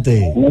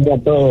 Adelante. ¿Cómo está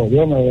todo?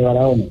 Dios me de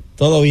Barahona.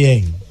 Todo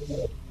bien.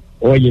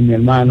 Oye, mi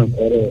hermano,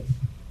 pero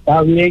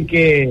está bien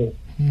que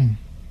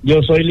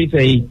yo soy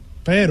liceí,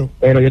 pero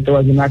yo te voy a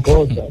decir una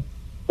cosa,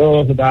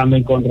 todos estaban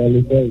en contra del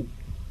Licey.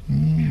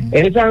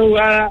 Esa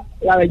jugada,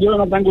 la de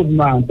Jonathan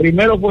Guzmán,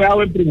 primero fue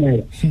out en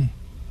primera,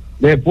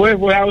 después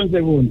fue out en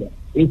segunda,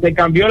 y se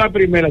cambió la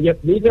primera.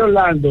 Dice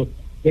Orlando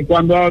que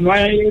cuando no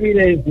hay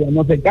evidencia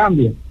no se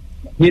cambia,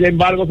 sin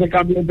embargo se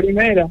cambió en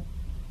primera.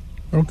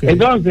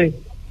 Entonces,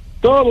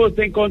 todos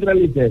en contra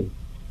del Licey.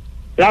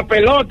 La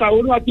pelota,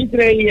 uno aquí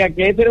creía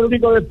que este era el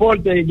único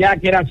deporte ya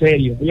que era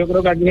serio. Yo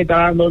creo que aquí se está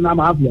dando una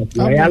mafia,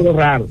 es algo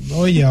raro.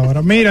 Oye,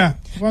 ahora, mira,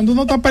 cuando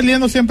uno está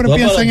perdiendo siempre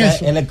piensa en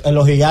eso.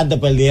 Los gigantes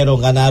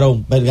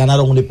ganaron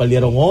 1 y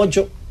perdieron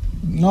 8.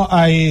 No,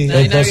 ahí.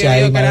 Entonces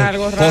ahí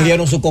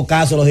cogieron su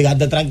cocazo los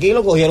gigantes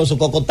tranquilos, cogieron su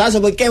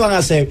cocotazo. ¿Por qué van a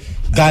hacer?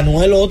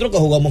 Ganó el otro que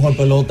jugó mejor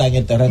pelota en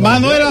el terreno.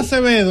 Manuel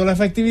Acevedo, la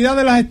efectividad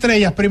de las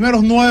estrellas,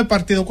 primeros 9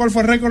 partidos. ¿Cuál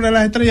fue el récord de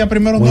las estrellas,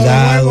 primeros 9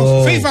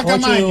 juegos? FIFA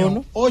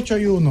Camaño,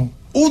 8-1.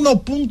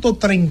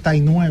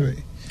 1.39.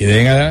 ¿Y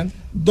de en adelante?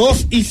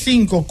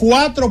 2-5,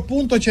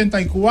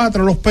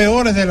 4.84, los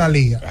peores de la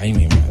liga. Ay,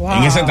 mi madre. Wow.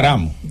 En ese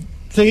tramo.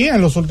 Sí, en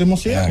los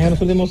últimos 7.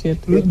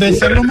 De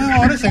ser los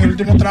mejores, en el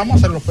último tramo, a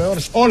ser los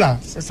peores.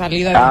 Hola.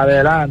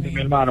 Adelante,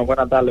 mi hermano.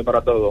 Buenas tardes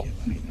para todos.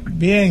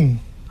 Bien.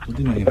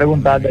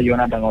 Preguntarte a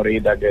Jonathan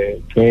ahorita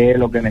qué es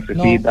lo que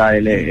necesita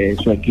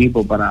su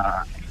equipo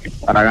para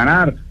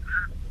ganar.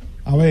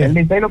 A ver. El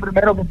Licey lo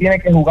primero que tiene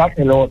que jugar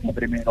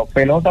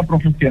pelota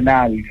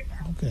profesional.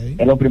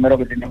 Es lo primero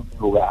que tenemos que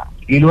jugar.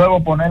 Y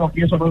luego poner los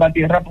pies sobre la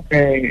tierra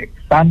porque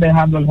están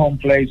dejando el home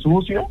play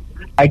sucio.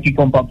 Hay que ir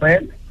con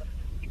papel.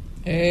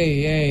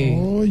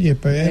 Oye,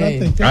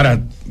 espérate.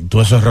 Ahora,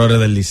 todos esos errores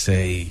del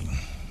Licey.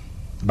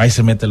 Va y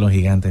se meten los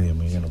gigantes, Dios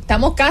mío.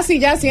 Estamos casi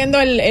ya haciendo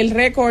el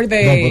récord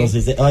de las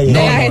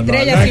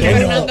estrellas sin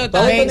Fernando Taves.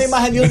 Vamos a una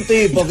imagen de un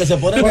tipo que se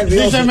pone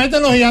nervioso. Si se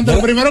meten los gigantes,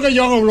 lo primero que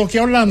yo hago es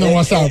bloquear a Orlando en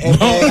WhatsApp.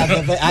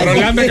 Pero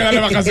Orlando hay que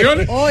darle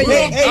vacaciones.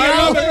 Oye,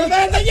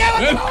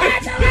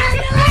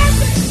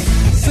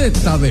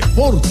 Z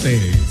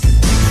Deportes.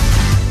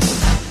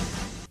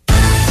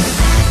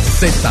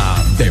 Z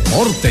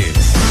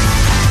Deportes.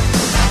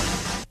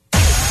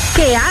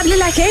 Que hable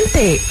la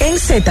gente en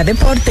Z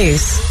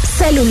Deportes.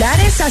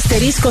 Celulares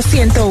asterisco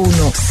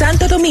 101,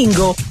 Santo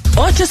Domingo,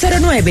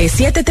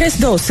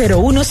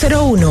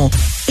 809-732-0101.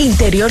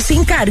 Interior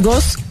sin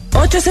cargos,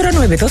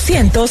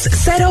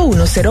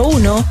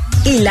 809-200-0101.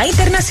 Y la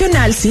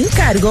internacional sin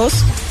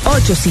cargos,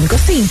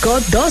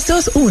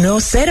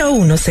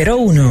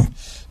 855-221-0101.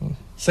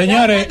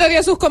 Señores,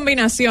 dio sus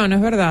combinaciones,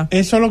 ¿verdad?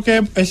 Eso es lo que,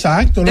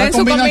 exacto, la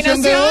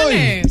combinación de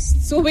hoy.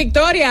 Sus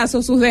victorias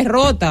o sus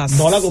derrotas.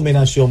 No, la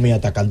combinación mía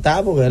está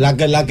cantada porque es la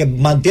que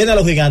mantiene a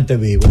los gigantes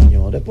vivos,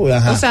 señores.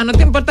 Pues, o sea, no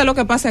te importa lo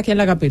que pase aquí en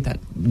la capital.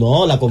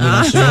 No, la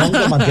combinación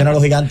que mantiene a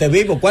los gigantes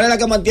vivos. ¿Cuál es la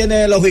que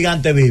mantiene a los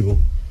gigantes vivos?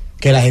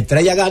 Que las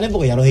estrellas ganen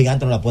porque ya los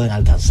gigantes no la pueden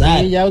alcanzar.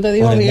 Sí, ya usted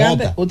dijo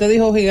gigante. Usted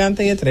dijo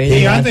gigante y estrella.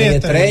 Gigante y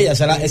estrella.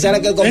 Esa es la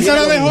que esa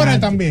la de Jorge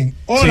también.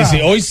 Hola. Sí,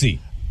 hoy sí.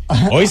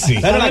 Hoy sí.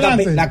 Pero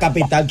la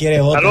capital quiere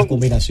otras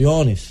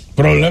combinaciones.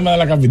 Problema de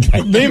la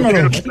capital.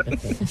 Dímelo.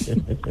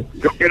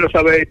 Yo quiero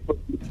saber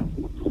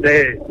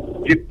de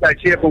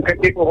con qué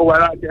equipo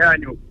jugará este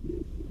año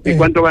y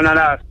cuánto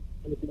ganará.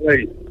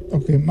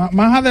 Okay.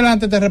 Más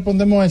adelante te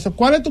respondemos eso.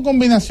 ¿Cuál es tu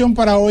combinación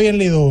para hoy en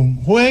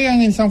Lidón?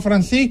 Juegan en San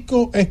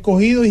Francisco,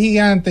 Escogido y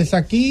Gigantes.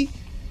 Aquí,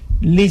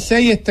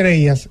 Licey y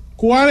Estrellas.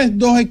 ¿Cuáles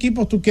dos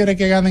equipos tú quieres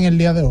que ganen el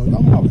día de hoy?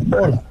 Vamos a ver.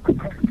 Hola.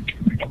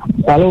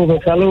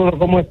 Saludos,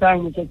 ¿cómo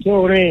están,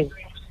 muchachos?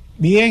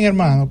 Bien,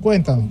 hermano,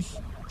 cuéntanos.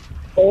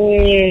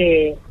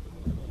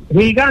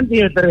 Gigante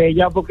y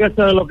Estrella, porque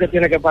eso es lo que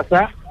tiene que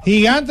pasar.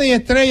 Gigante y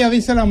Estrella,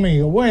 dice el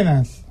amigo.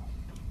 Buenas.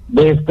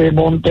 Desde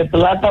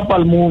Monteplata para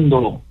el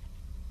mundo.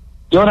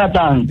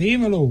 Jonathan.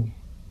 Dímelo.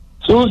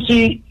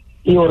 Susi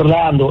y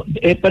Orlando.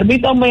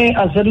 Permítame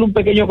hacerle un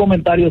pequeño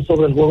comentario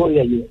sobre el juego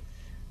de ayer.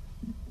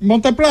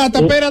 Monteplata,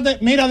 espérate,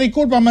 mira,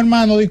 discúlpame,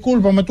 hermano,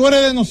 discúlpame, tú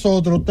eres de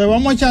nosotros, te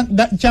vamos a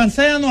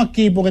chanceanos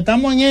aquí, porque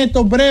estamos en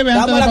esto breve.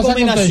 Estamos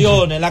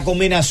en las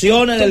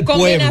combinaciones del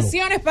pueblo.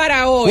 Combinaciones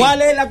para hoy.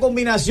 ¿Cuál es la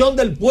combinación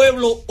del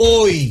pueblo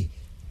hoy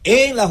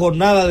en la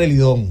jornada del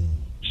Lidón?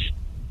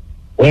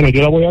 Bueno,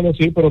 yo la voy a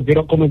decir, pero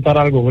quiero comentar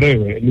algo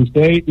breve.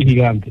 Licey y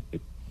Gigante.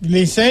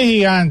 Licey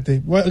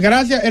Gigante. Bueno,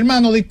 gracias,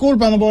 hermano,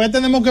 discúlpanos, porque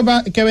tenemos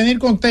que venir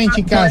con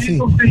Tenchi casi.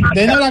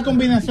 Denos la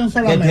combinación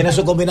solamente. Él tiene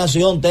su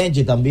combinación,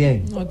 Tenchi,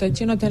 también. No,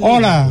 Tenchi no tiene.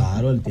 Hola.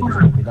 Claro, él tiene su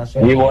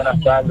combinación. Muy buenas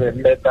tardes,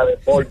 Zeta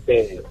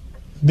Deporte.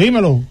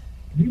 Dímelo.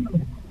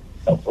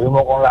 Nos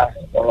fuimos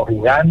con los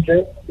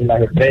gigantes y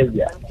las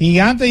estrellas.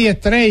 Gigantes y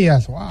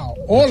estrellas, wow.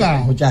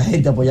 Hola. Mucha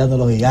gente apoyando a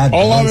los gigantes.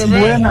 Hola, bebé.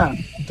 Buena.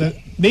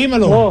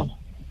 Dímelo. No,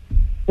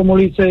 como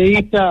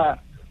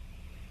liceísta,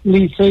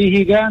 Licey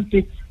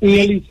Gigante. Y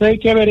el Licey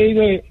que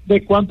veréis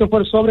de cuánto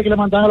fue el sobre que le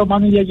mandaron a los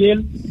manos de ayer.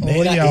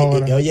 Mira,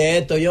 oye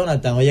esto,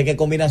 Jonathan, oye qué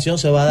combinación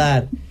se va a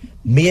dar.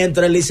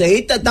 Mientras el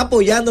liceísta está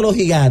apoyando a los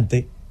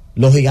gigantes,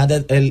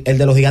 el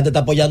de los gigantes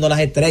está apoyando a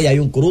las estrellas, hay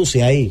un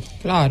cruce ahí.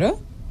 Claro.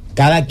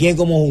 Cada quien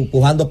como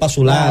empujando para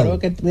su lado. Claro,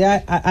 que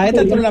a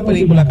esta altura de la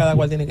película cada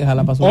cual tiene que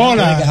jalar para su lado.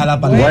 Hola. Tiene que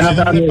jalar para Buenas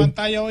La tardes.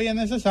 pantalla hoy es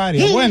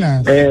necesaria.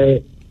 Buenas.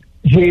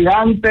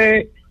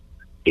 Gigante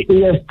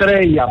y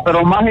estrella,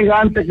 pero más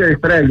gigante que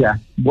estrella.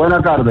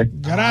 Buenas tardes.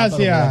 Gracias.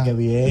 mira qué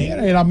bien.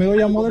 Mira, el amigo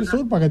llamó del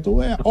sur para que tú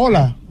veas.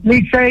 Hola.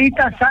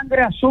 Liceísta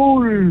sangre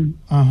azul,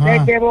 Ajá.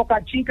 desde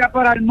Boca Chica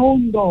para el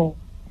mundo.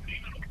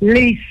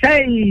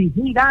 Licey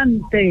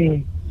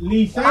Gigante.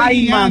 Licey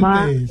Ay,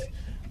 mamá. Gigantes.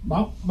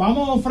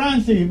 Vamos,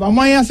 Francis.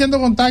 Vamos a ir haciendo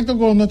contacto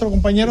con nuestro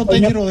compañero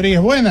Tenchi Rodríguez.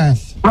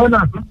 Buenas.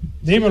 Buenas.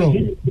 Dímelo.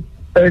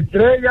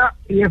 Estrella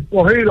y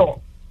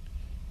escogido.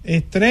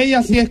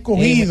 Estrellas y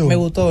escogido. Me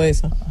gustó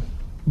eso.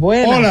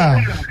 Buenas.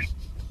 Hola.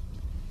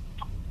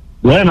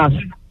 Buenas.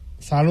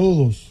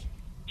 Saludos.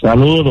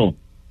 Saludos.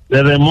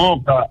 Desde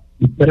Moca,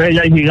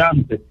 Estrella y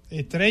Gigante.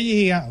 Estrella y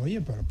gigante.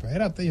 Oye, pero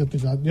espérate, yo te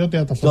hasta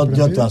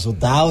Yo estoy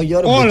asustado, yo.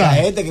 Hola. Mucha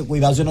gente que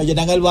cuidado si no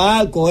llenan el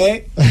barco,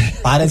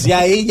 Párense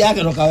ahí ya,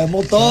 que nos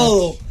cabemos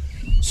todos.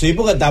 Sí,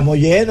 porque estamos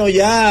llenos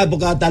ya,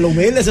 porque hasta el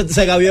humilde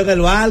se gavió en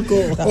el barco.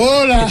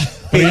 Hola.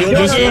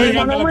 Yo soy el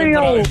hermano gigante de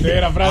la mío. temporada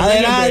entera, Francis.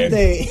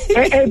 Adelante.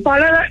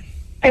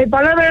 El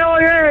palé de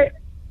hoy es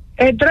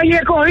Estrella y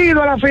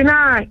escogido a la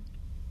final.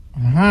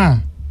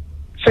 Ajá.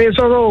 Sí,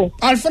 esos dos.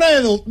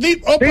 Alfredo,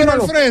 pero Dímelo.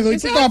 Alfredo, ¿y tú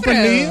 ¿Ese estabas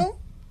Alfredo? perdido?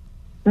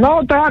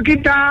 No, estaba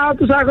quitado,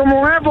 tú sabes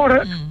cómo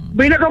es,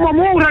 vine como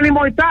Murra ni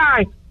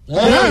Moitai.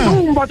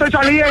 Tumba, estoy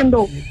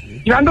saliendo.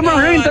 Llevándome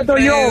gente,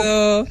 estoy yo.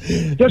 Alfredo.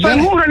 Yo soy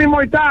Murra ni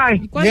Moitai.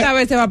 ¿Cuántas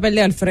veces va a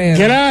perder Alfredo?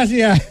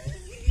 Gracias.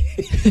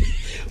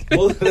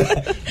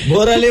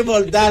 Bórrale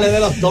inmortales de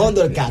los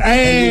Thundercats.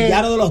 El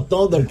villano de los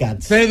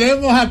Thundercats.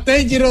 Tenemos a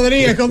Tenchi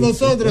Rodríguez con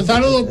nosotros.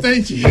 Saludos,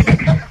 Tenchi.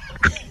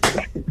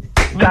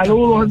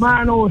 Saludos,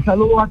 hermano,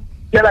 saludos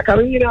aquí a la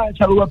cabina,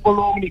 saludos al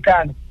pueblo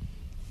dominicano.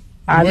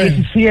 A Bueno.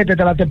 17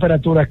 está la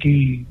temperatura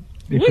aquí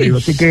de frío,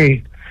 así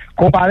que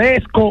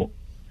compadezco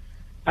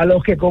a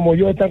los que como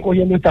yo están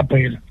cogiendo esta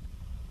pela.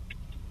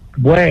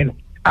 Bueno,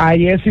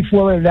 ayer sí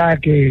fue verdad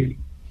que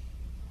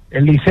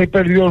el Licey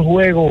perdió el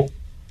juego.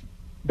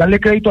 Darle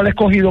crédito al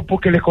escogido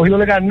porque el escogido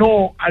le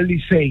ganó al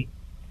Licey.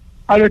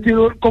 Al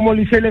estilo como el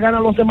Licey le gana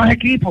a los demás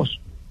equipos,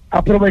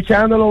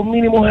 aprovechando los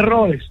mínimos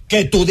errores.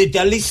 Que tú diste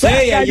al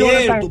Licey Ya, ayer.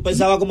 Jonathan. Tú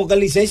pensabas como que el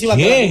Licey se iba a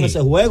 ¿Qué? quedar con ese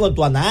juego en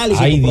tu análisis,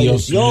 Ay, tu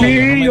Dios mío. proyección. Sí,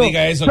 No me yo-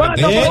 diga eso, yo- que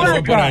te yo-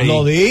 fue por ahí.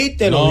 Lo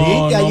diste No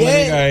me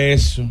ayer. diga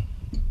eso.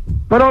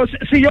 Pero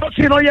si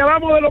nos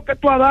llevamos de lo que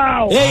tú has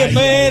dado. Ey,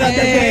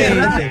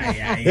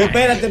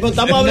 espérate, pero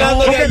estamos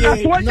hablando de Porque la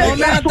ayer. suerte No es me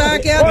la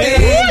ataque a suerte.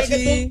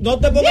 Tenchi. No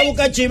te pongas a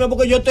buscar chisme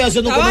porque yo estoy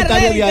haciendo un Estaba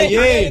comentario de ready,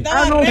 ayer.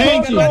 estaba Ah, no, ready,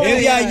 Tenchi. estaba Es de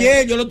ready.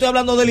 ayer, yo no estoy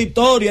hablando de la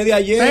historia, es de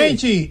ayer.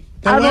 Tenchi.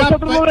 A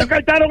nosotros nos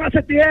descartaron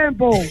hace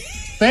tiempo.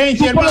 Tenchi,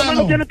 Tú por lo menos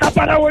hermano. tienes que estar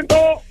parado en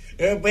todo.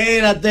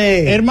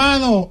 Espérate.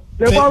 Hermano.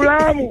 Después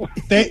hablamos.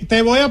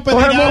 Te voy a pedir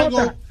Cogemos algo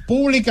otra.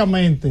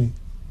 públicamente.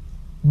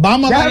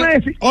 Vamos a Déjame dar.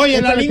 decir- Oye, la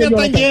espérate, línea está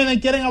Jonathan. llena y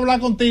quieren hablar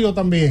contigo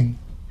también.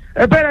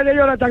 Espérate,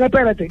 Jonathan,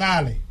 espérate.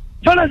 Dale.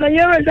 Jonathan,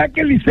 es verdad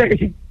que el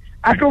Licey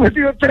ha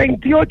cometido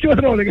 38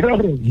 errores. ¿Qué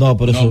errores? No,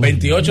 pero No, eso.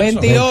 28.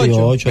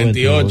 28.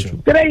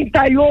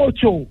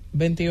 38.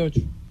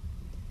 28.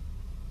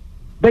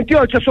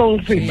 28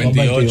 son, sí.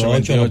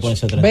 28, no puede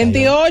ser 38.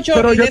 28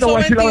 Pero y yo de te voy esos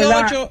a decir la verdad.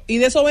 28 y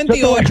de esos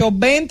 28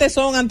 20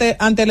 son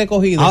ante el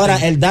escogido. Ahora,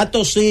 el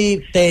dato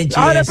sí, Tenchi.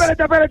 Ahora, es-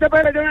 espérate.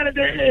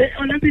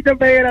 Orlandito,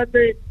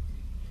 espérate.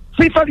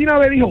 FIFA de una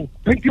vez dijo,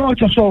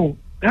 28 son.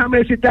 Déjame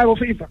decirte algo,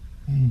 FIFA.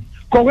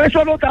 Con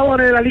esos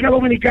anotadores de la Liga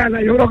Dominicana,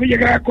 yo creo que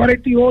llegará a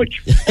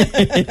 48.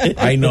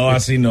 Ay, no,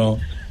 así no.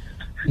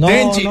 No,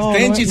 Tenchi, no,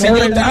 Tenchi, no, si no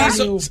yo es verdad.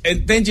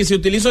 Tenchi, si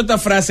utilizo esta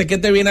frase, ¿qué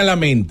te viene a la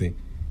mente?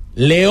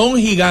 León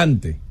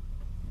gigante.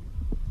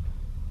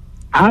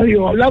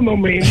 Adiós,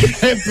 hablándome.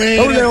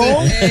 Un león.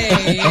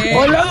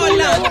 Hola,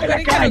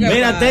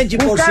 Mira, Tenchi,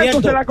 por cierto,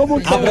 Buscándosela como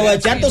un toro.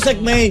 aprovechar tu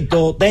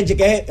segmento, Tenchi,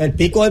 que es el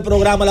pico del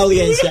programa, la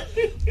audiencia.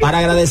 para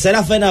agradecer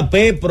a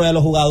FENAPEPRO y a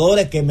los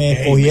jugadores que me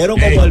escogieron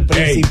como el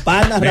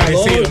principal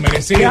narrador.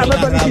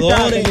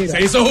 Narradores.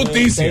 Se hizo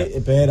justicia.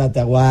 Espérate,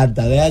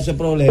 aguanta, deja ese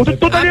problema.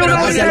 Tú tenías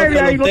una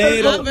idea ahí,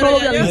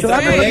 nuestra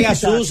colega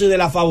Susi, de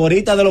la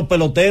favorita de los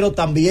peloteros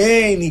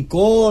también,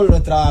 Nicole,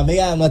 nuestra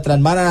amiga, nuestra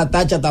hermana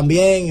Natacha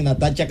también,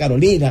 Natacha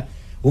Carolina.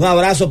 Un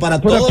abrazo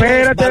para todos.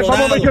 Espérate, vamos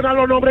a mencionar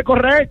los nombres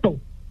correctos.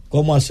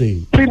 ¿Cómo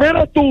así?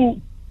 Primero tú,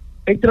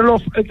 entre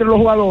los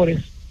jugadores.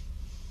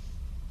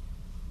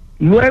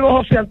 Luego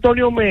José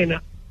Antonio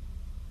Mena,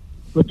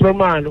 nuestro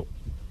hermano,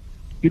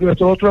 y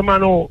nuestro otro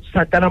hermano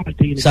Santana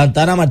Martínez.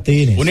 Santana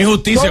Martínez. Una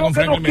injusticia con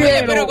Franklin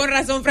Mena. Pero con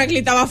razón Franklin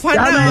estaba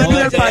fanado.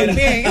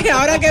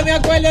 Ahora que me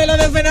acuerdo de lo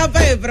de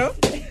FENAPEPRO.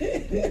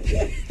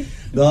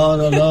 No,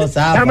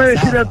 déjame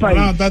decirle al país.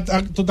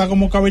 Tú estás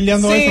como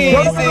cabildeando sí,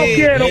 eso. Yo lo que no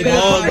quiero que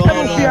después que se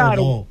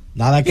anunciaron.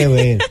 Nada que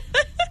ver.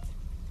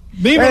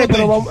 Dime,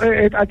 pero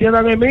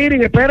atiendan,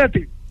 miren,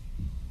 espérate.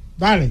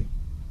 Dale.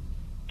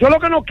 Yo lo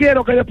que no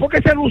quiero que después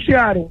que se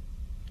anunciaron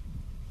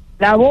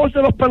la voz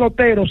de los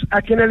peloteros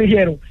a quienes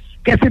eligieron,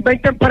 que se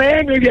inventen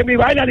premios y de mi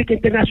vaina de que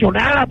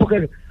internacional,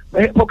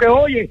 porque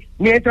oye,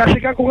 mientras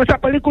sigan con esa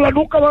película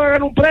nunca van a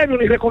ganar un premio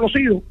ni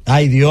reconocido.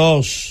 Ay,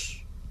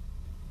 Dios.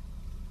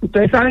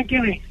 ¿Ustedes saben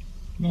quién es?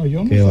 No,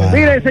 yo no sé.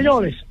 Miren,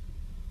 señores,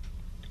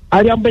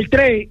 Adrián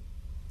Beltré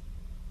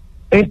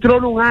entró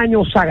en un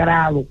año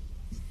sagrado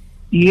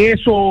y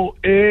eso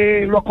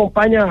lo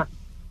acompaña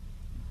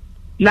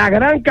la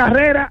gran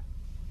carrera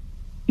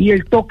y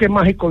el toque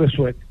mágico de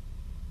suerte.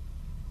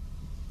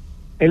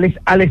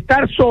 Al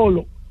estar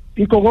solo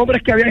y con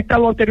hombres que habían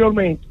estado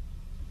anteriormente,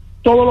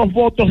 todos los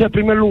votos de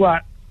primer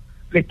lugar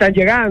le están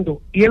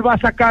llegando y él va a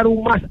sacar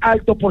un más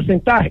alto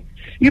porcentaje.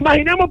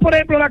 Imaginemos, por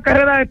ejemplo, la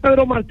carrera de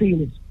Pedro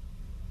Martínez,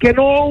 que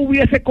no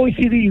hubiese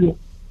coincidido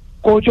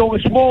con John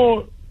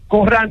Small,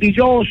 con Randy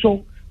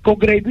Johnson, con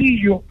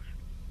Grevillo,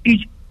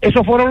 y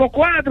esos fueron los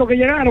 4 que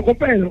llegaron con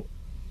Pedro,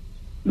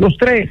 los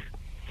 3.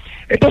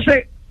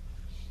 Entonces,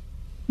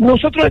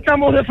 nosotros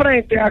estamos de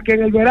frente a que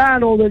en el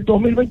verano del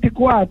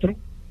 2024,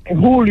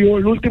 en julio,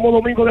 el último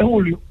domingo de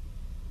julio,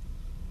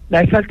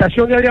 la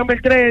exaltación de Adrián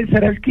Beltré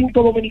será el 5º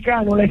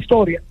dominicano en la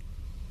historia.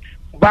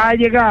 Va a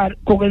llegar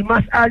con el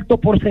más alto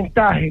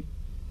porcentaje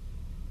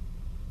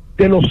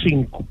de los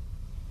 5.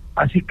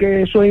 Así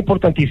que eso es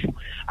importantísimo.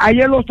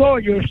 Ayer los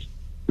Dodgers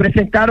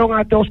presentaron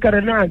a Teóscar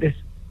Hernández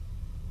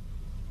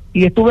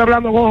y estuve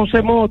hablando con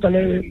José Mota,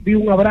 le di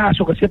un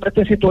abrazo, que siempre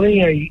está en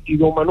sintonía, y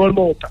don Manuel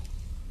Mota.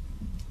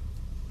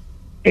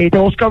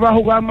 Teóscar va a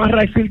jugar más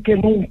right field que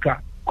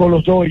nunca con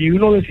los Dodgers, y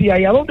uno decía,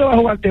 ¿y a dónde va a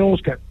jugar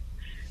Teóscar?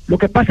 Lo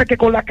que pasa es que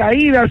con la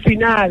caída al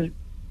final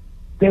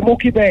de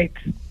Mookie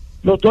Betts,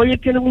 los Dodgers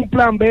tienen un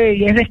plan B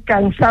y es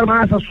descansar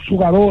más a sus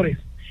jugadores.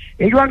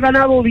 Ellos han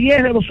ganado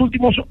 10 de los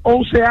últimos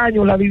 11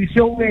 años la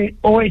división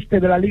oeste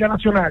de la Liga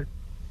Nacional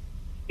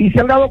y se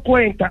han dado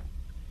cuenta,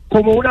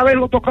 como una vez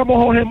lo tocamos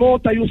Jorge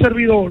Mota y un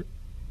servidor,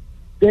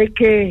 de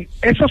que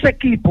esos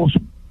equipos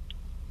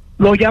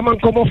lo llaman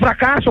como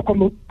fracaso,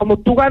 como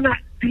tú ganas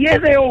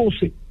 10 de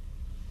 11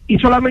 y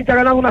solamente has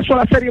ganado una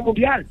sola serie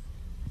mundial.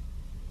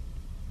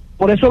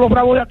 Por eso los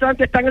Bravos de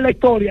Atlanta están en la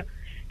historia,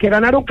 que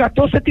ganaron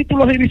 14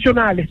 títulos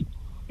divisionales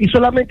y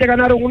solamente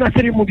ganaron una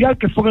serie mundial,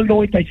 que fue en el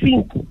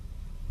 95,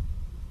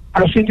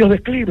 a los Indios de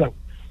Cleveland.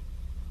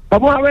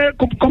 Vamos a ver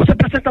cómo se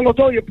presentan los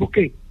Dodgers,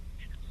 porque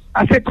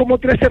hace como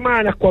 3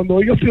 semanas,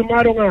 cuando ellos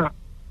firmaron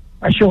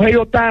a Shohei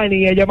Ohtani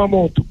y a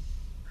Yamamoto,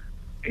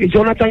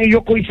 Jonathan y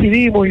yo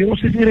coincidimos, y yo no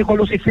sé si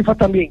recuerdo si FIFA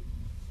también,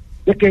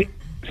 de que,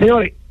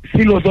 señores,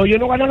 si los Dodgers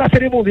no ganan la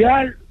serie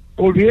mundial,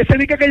 olvídese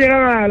de que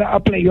llegan a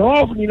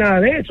playoff ni nada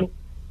de eso.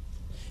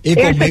 Y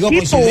conmigo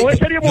coincidí,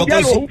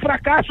 es un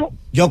fracaso.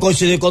 Yo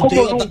coincidí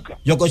contigo.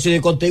 Yo coincidí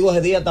contigo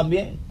ese día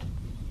también.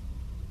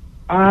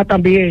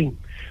 También.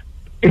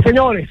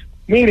 Señores,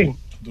 miren,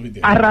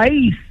 a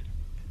raíz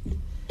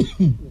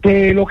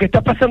de lo que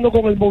está pasando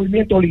con el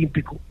movimiento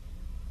olímpico,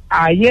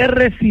 ayer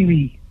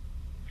recibí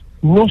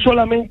no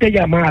solamente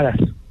llamadas,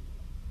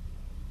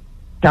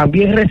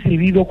 también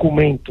recibí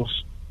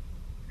documentos.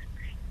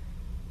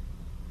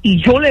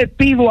 Y yo le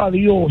pido a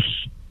Dios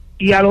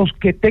y a los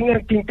que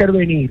tengan que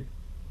intervenir,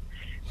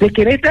 de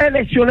que en estas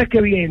elecciones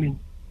que vienen,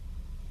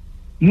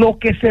 lo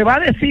que se va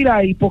a decir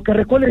ahí, porque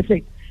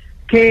recuérdense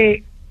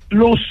que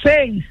los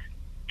 6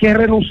 que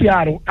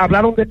renunciaron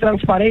hablaron de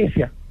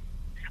transparencia.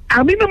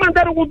 A mí me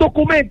mandaron un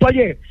documento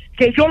ayer,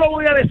 que yo lo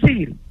voy a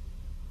decir,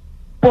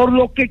 por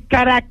lo que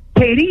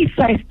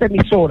caracteriza esta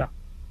emisora.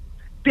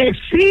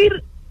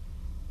 Decir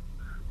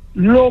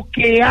lo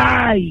que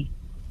hay.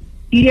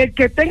 Y el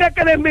que tenga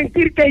que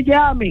desmentir, que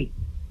llame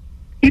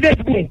y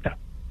desmienta.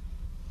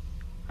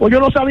 Pues yo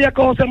no sabía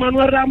que José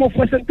Manuel Ramos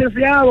fue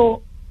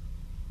sentenciado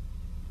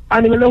a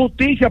nivel de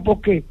justicia,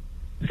 porque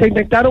se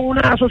inventaron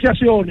unas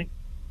asociaciones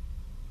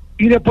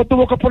y después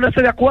tuvo que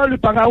ponerse de acuerdo y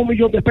pagar $1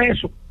 millón de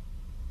pesos.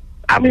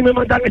 A mí me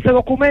mandaron ese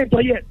documento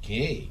ayer.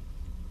 ¿Qué?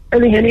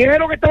 El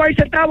ingeniero que estaba ahí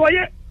sentado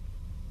ayer.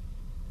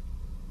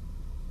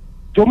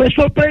 Yo me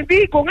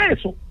sorprendí con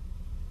eso.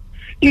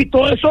 Y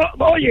todo eso,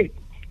 oye,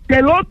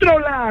 del otro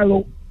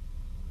lado,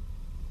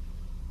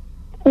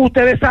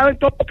 Ustedes saben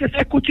todo lo que se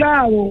ha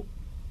escuchado.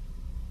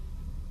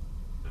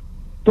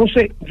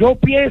 Entonces, yo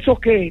pienso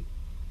que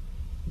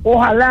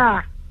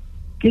ojalá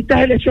que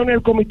estas elecciones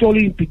del Comité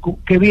Olímpico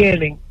que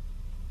vienen,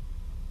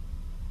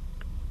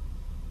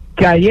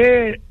 que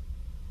ayer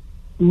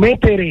me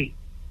enteré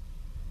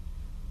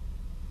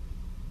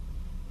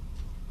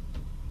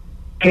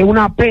que es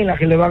una pela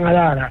que le van a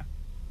dar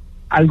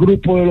al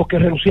grupo de los que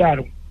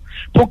renunciaron.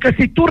 Porque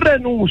si tú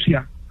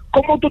renuncias,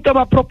 ¿cómo tú te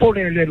vas a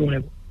proponer de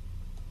nuevo?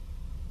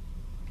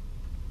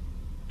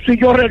 Si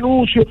yo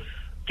renuncio,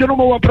 yo no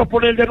me voy a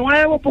proponer de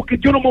nuevo porque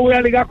yo no me voy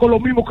a ligar con lo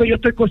mismo que yo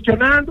estoy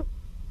cuestionando.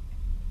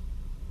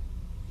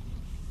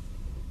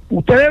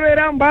 Ustedes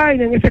verán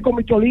vaina en ese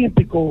Comité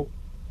Olímpico,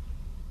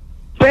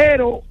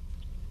 pero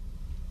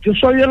yo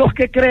soy de los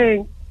que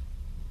creen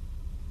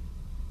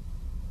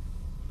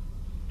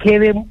que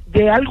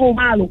de algo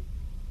malo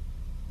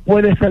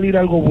puede salir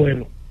algo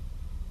bueno.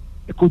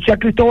 Escuché a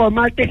Cristóbal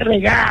Márquez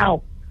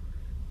regado,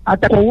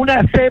 hasta con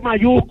una C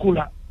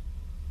mayúscula,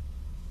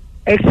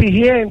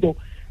 exigiendo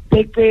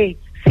de que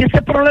si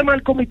ese problema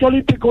del Comité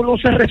Olímpico no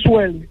se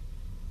resuelve,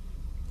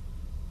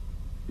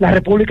 la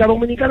República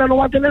Dominicana no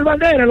va a tener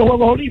bandera en los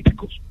Juegos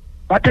Olímpicos.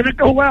 Va a tener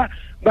que jugar,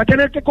 va a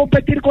tener que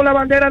competir con la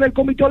bandera del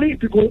Comité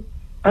Olímpico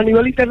a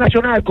nivel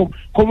internacional,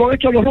 como han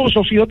hecho los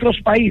rusos y otros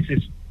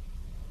países.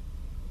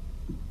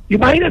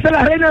 Imagínense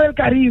la reina del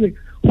Caribe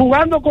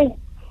jugando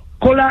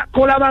con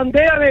la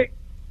bandera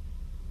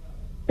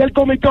del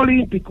Comité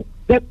Olímpico.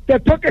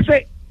 Después que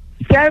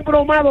se ha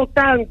embromado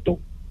tanto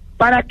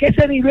para que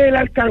ese nivel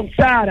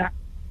alcanzara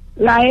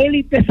la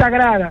élite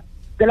sagrada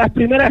de las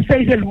primeras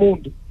 6 del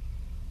mundo.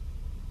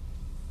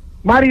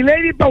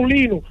 Marilady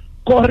Paulino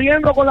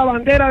corriendo con la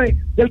bandera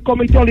del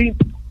Comité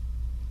Olímpico.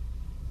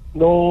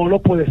 No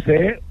puede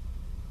ser.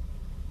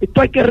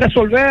 Esto hay que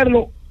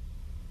resolverlo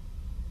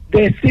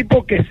de sí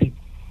porque sí.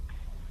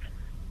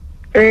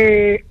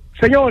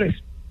 Señores,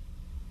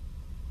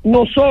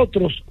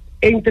 nosotros,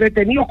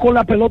 entretenidos con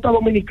la pelota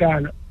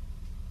dominicana,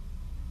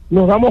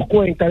 nos damos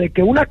cuenta de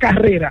que una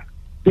carrera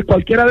de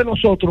cualquiera de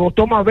nosotros nos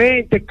toma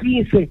 20,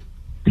 15,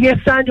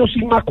 10 años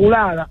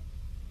inmaculada,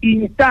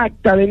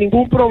 intacta, de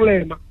ningún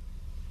problema,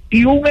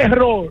 y un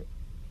error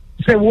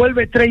se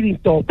vuelve trading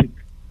topic.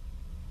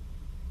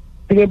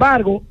 Sin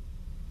embargo,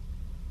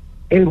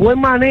 el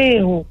buen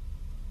manejo,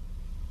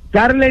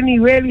 darle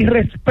nivel y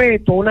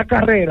respeto a una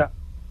carrera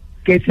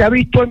que se ha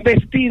visto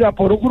embestida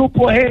por un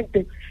grupo de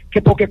gente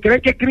que porque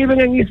creen que escriben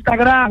en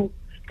Instagram,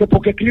 que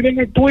porque escriben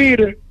en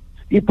Twitter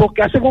y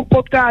porque hacen un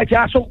podcast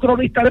ya son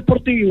cronistas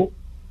deportivos.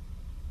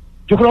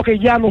 Yo creo que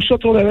ya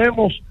nosotros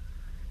debemos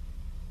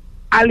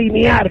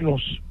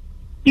alinearnos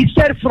y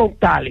ser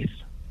frontales.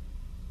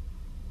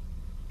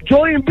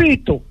 Yo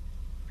invito,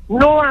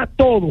 no a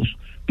todos,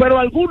 pero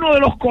a algunos de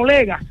los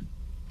colegas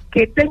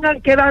que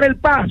tengan que dar el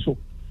paso,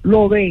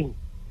 lo den.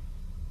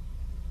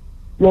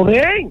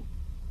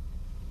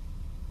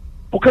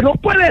 Porque no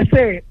puede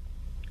ser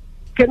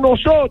que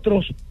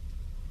nosotros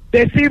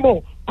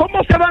decimos,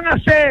 ¿cómo se van a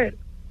hacer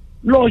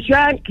los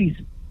Yankees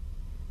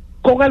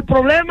con el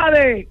problema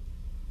de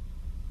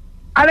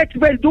Alex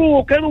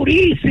Verdugo, que es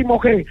durísimo,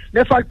 que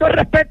le faltó el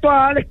respeto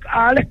a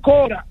Alex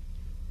Cora,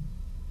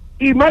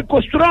 y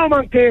Marco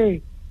Stroman,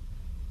 que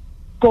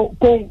con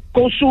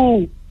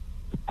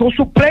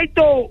su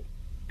pleito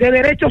de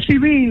derecho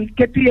civil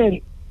que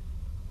tiene,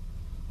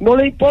 no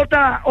le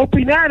importa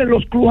opinar en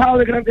los clubes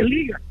de Grandes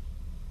Ligas?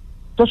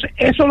 Entonces,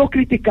 eso lo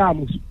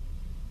criticamos.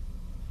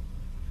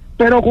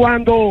 Pero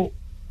cuando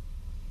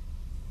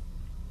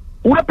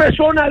una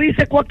persona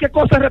dice cualquier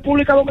cosa en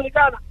República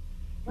Dominicana,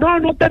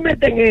 no te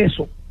metes en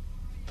eso.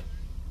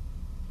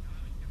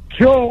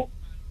 Yo,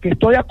 que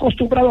estoy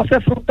acostumbrado a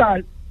ser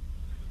frontal,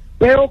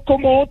 veo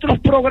como otros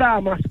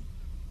programas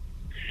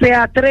se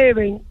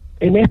atreven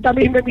en esta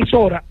misma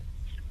emisora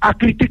a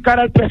criticar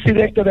al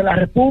presidente de la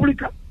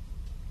República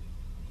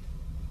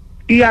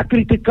y a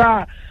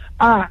criticar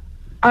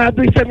al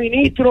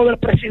viceministro de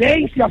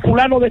presidencia,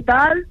 fulano de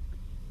tal,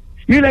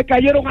 y le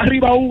cayeron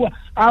arriba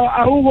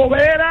a Hugo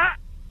Vera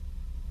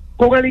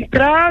con el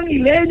Intran y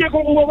leña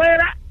con Hugo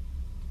Vera.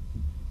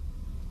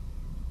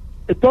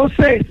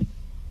 Entonces,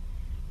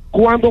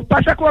 cuando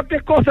pasa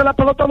cualquier cosa en la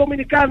pelota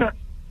dominicana,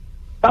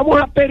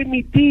 vamos a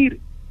permitir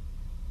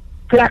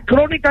que la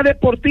crónica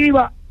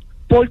deportiva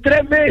por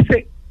 3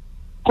 meses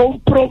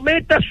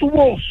comprometa su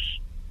voz,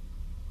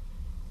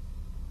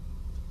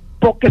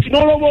 porque si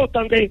no lo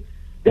votan de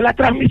las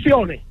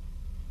transmisiones,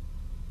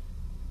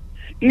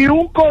 y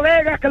un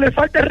colega que le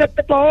falte el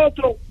respeto a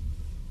otro,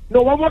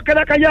 nos vamos a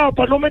quedar callados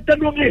para no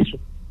meternos en eso.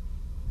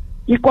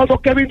 Y cuando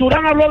Kevin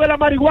Durán habló de la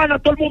marihuana,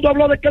 todo el mundo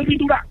habló de Kevin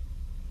Durán.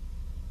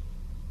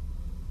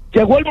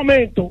 Llegó el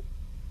momento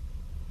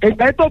en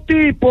que estos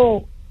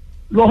tipos,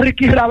 los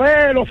Ricky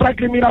Ravel, los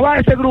Franklin Mirabal,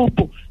 ese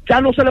grupo, ya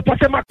no se les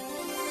pase más.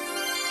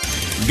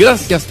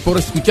 Gracias por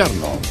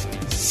escucharnos.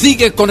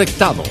 Sigue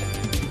conectado.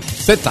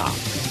 Z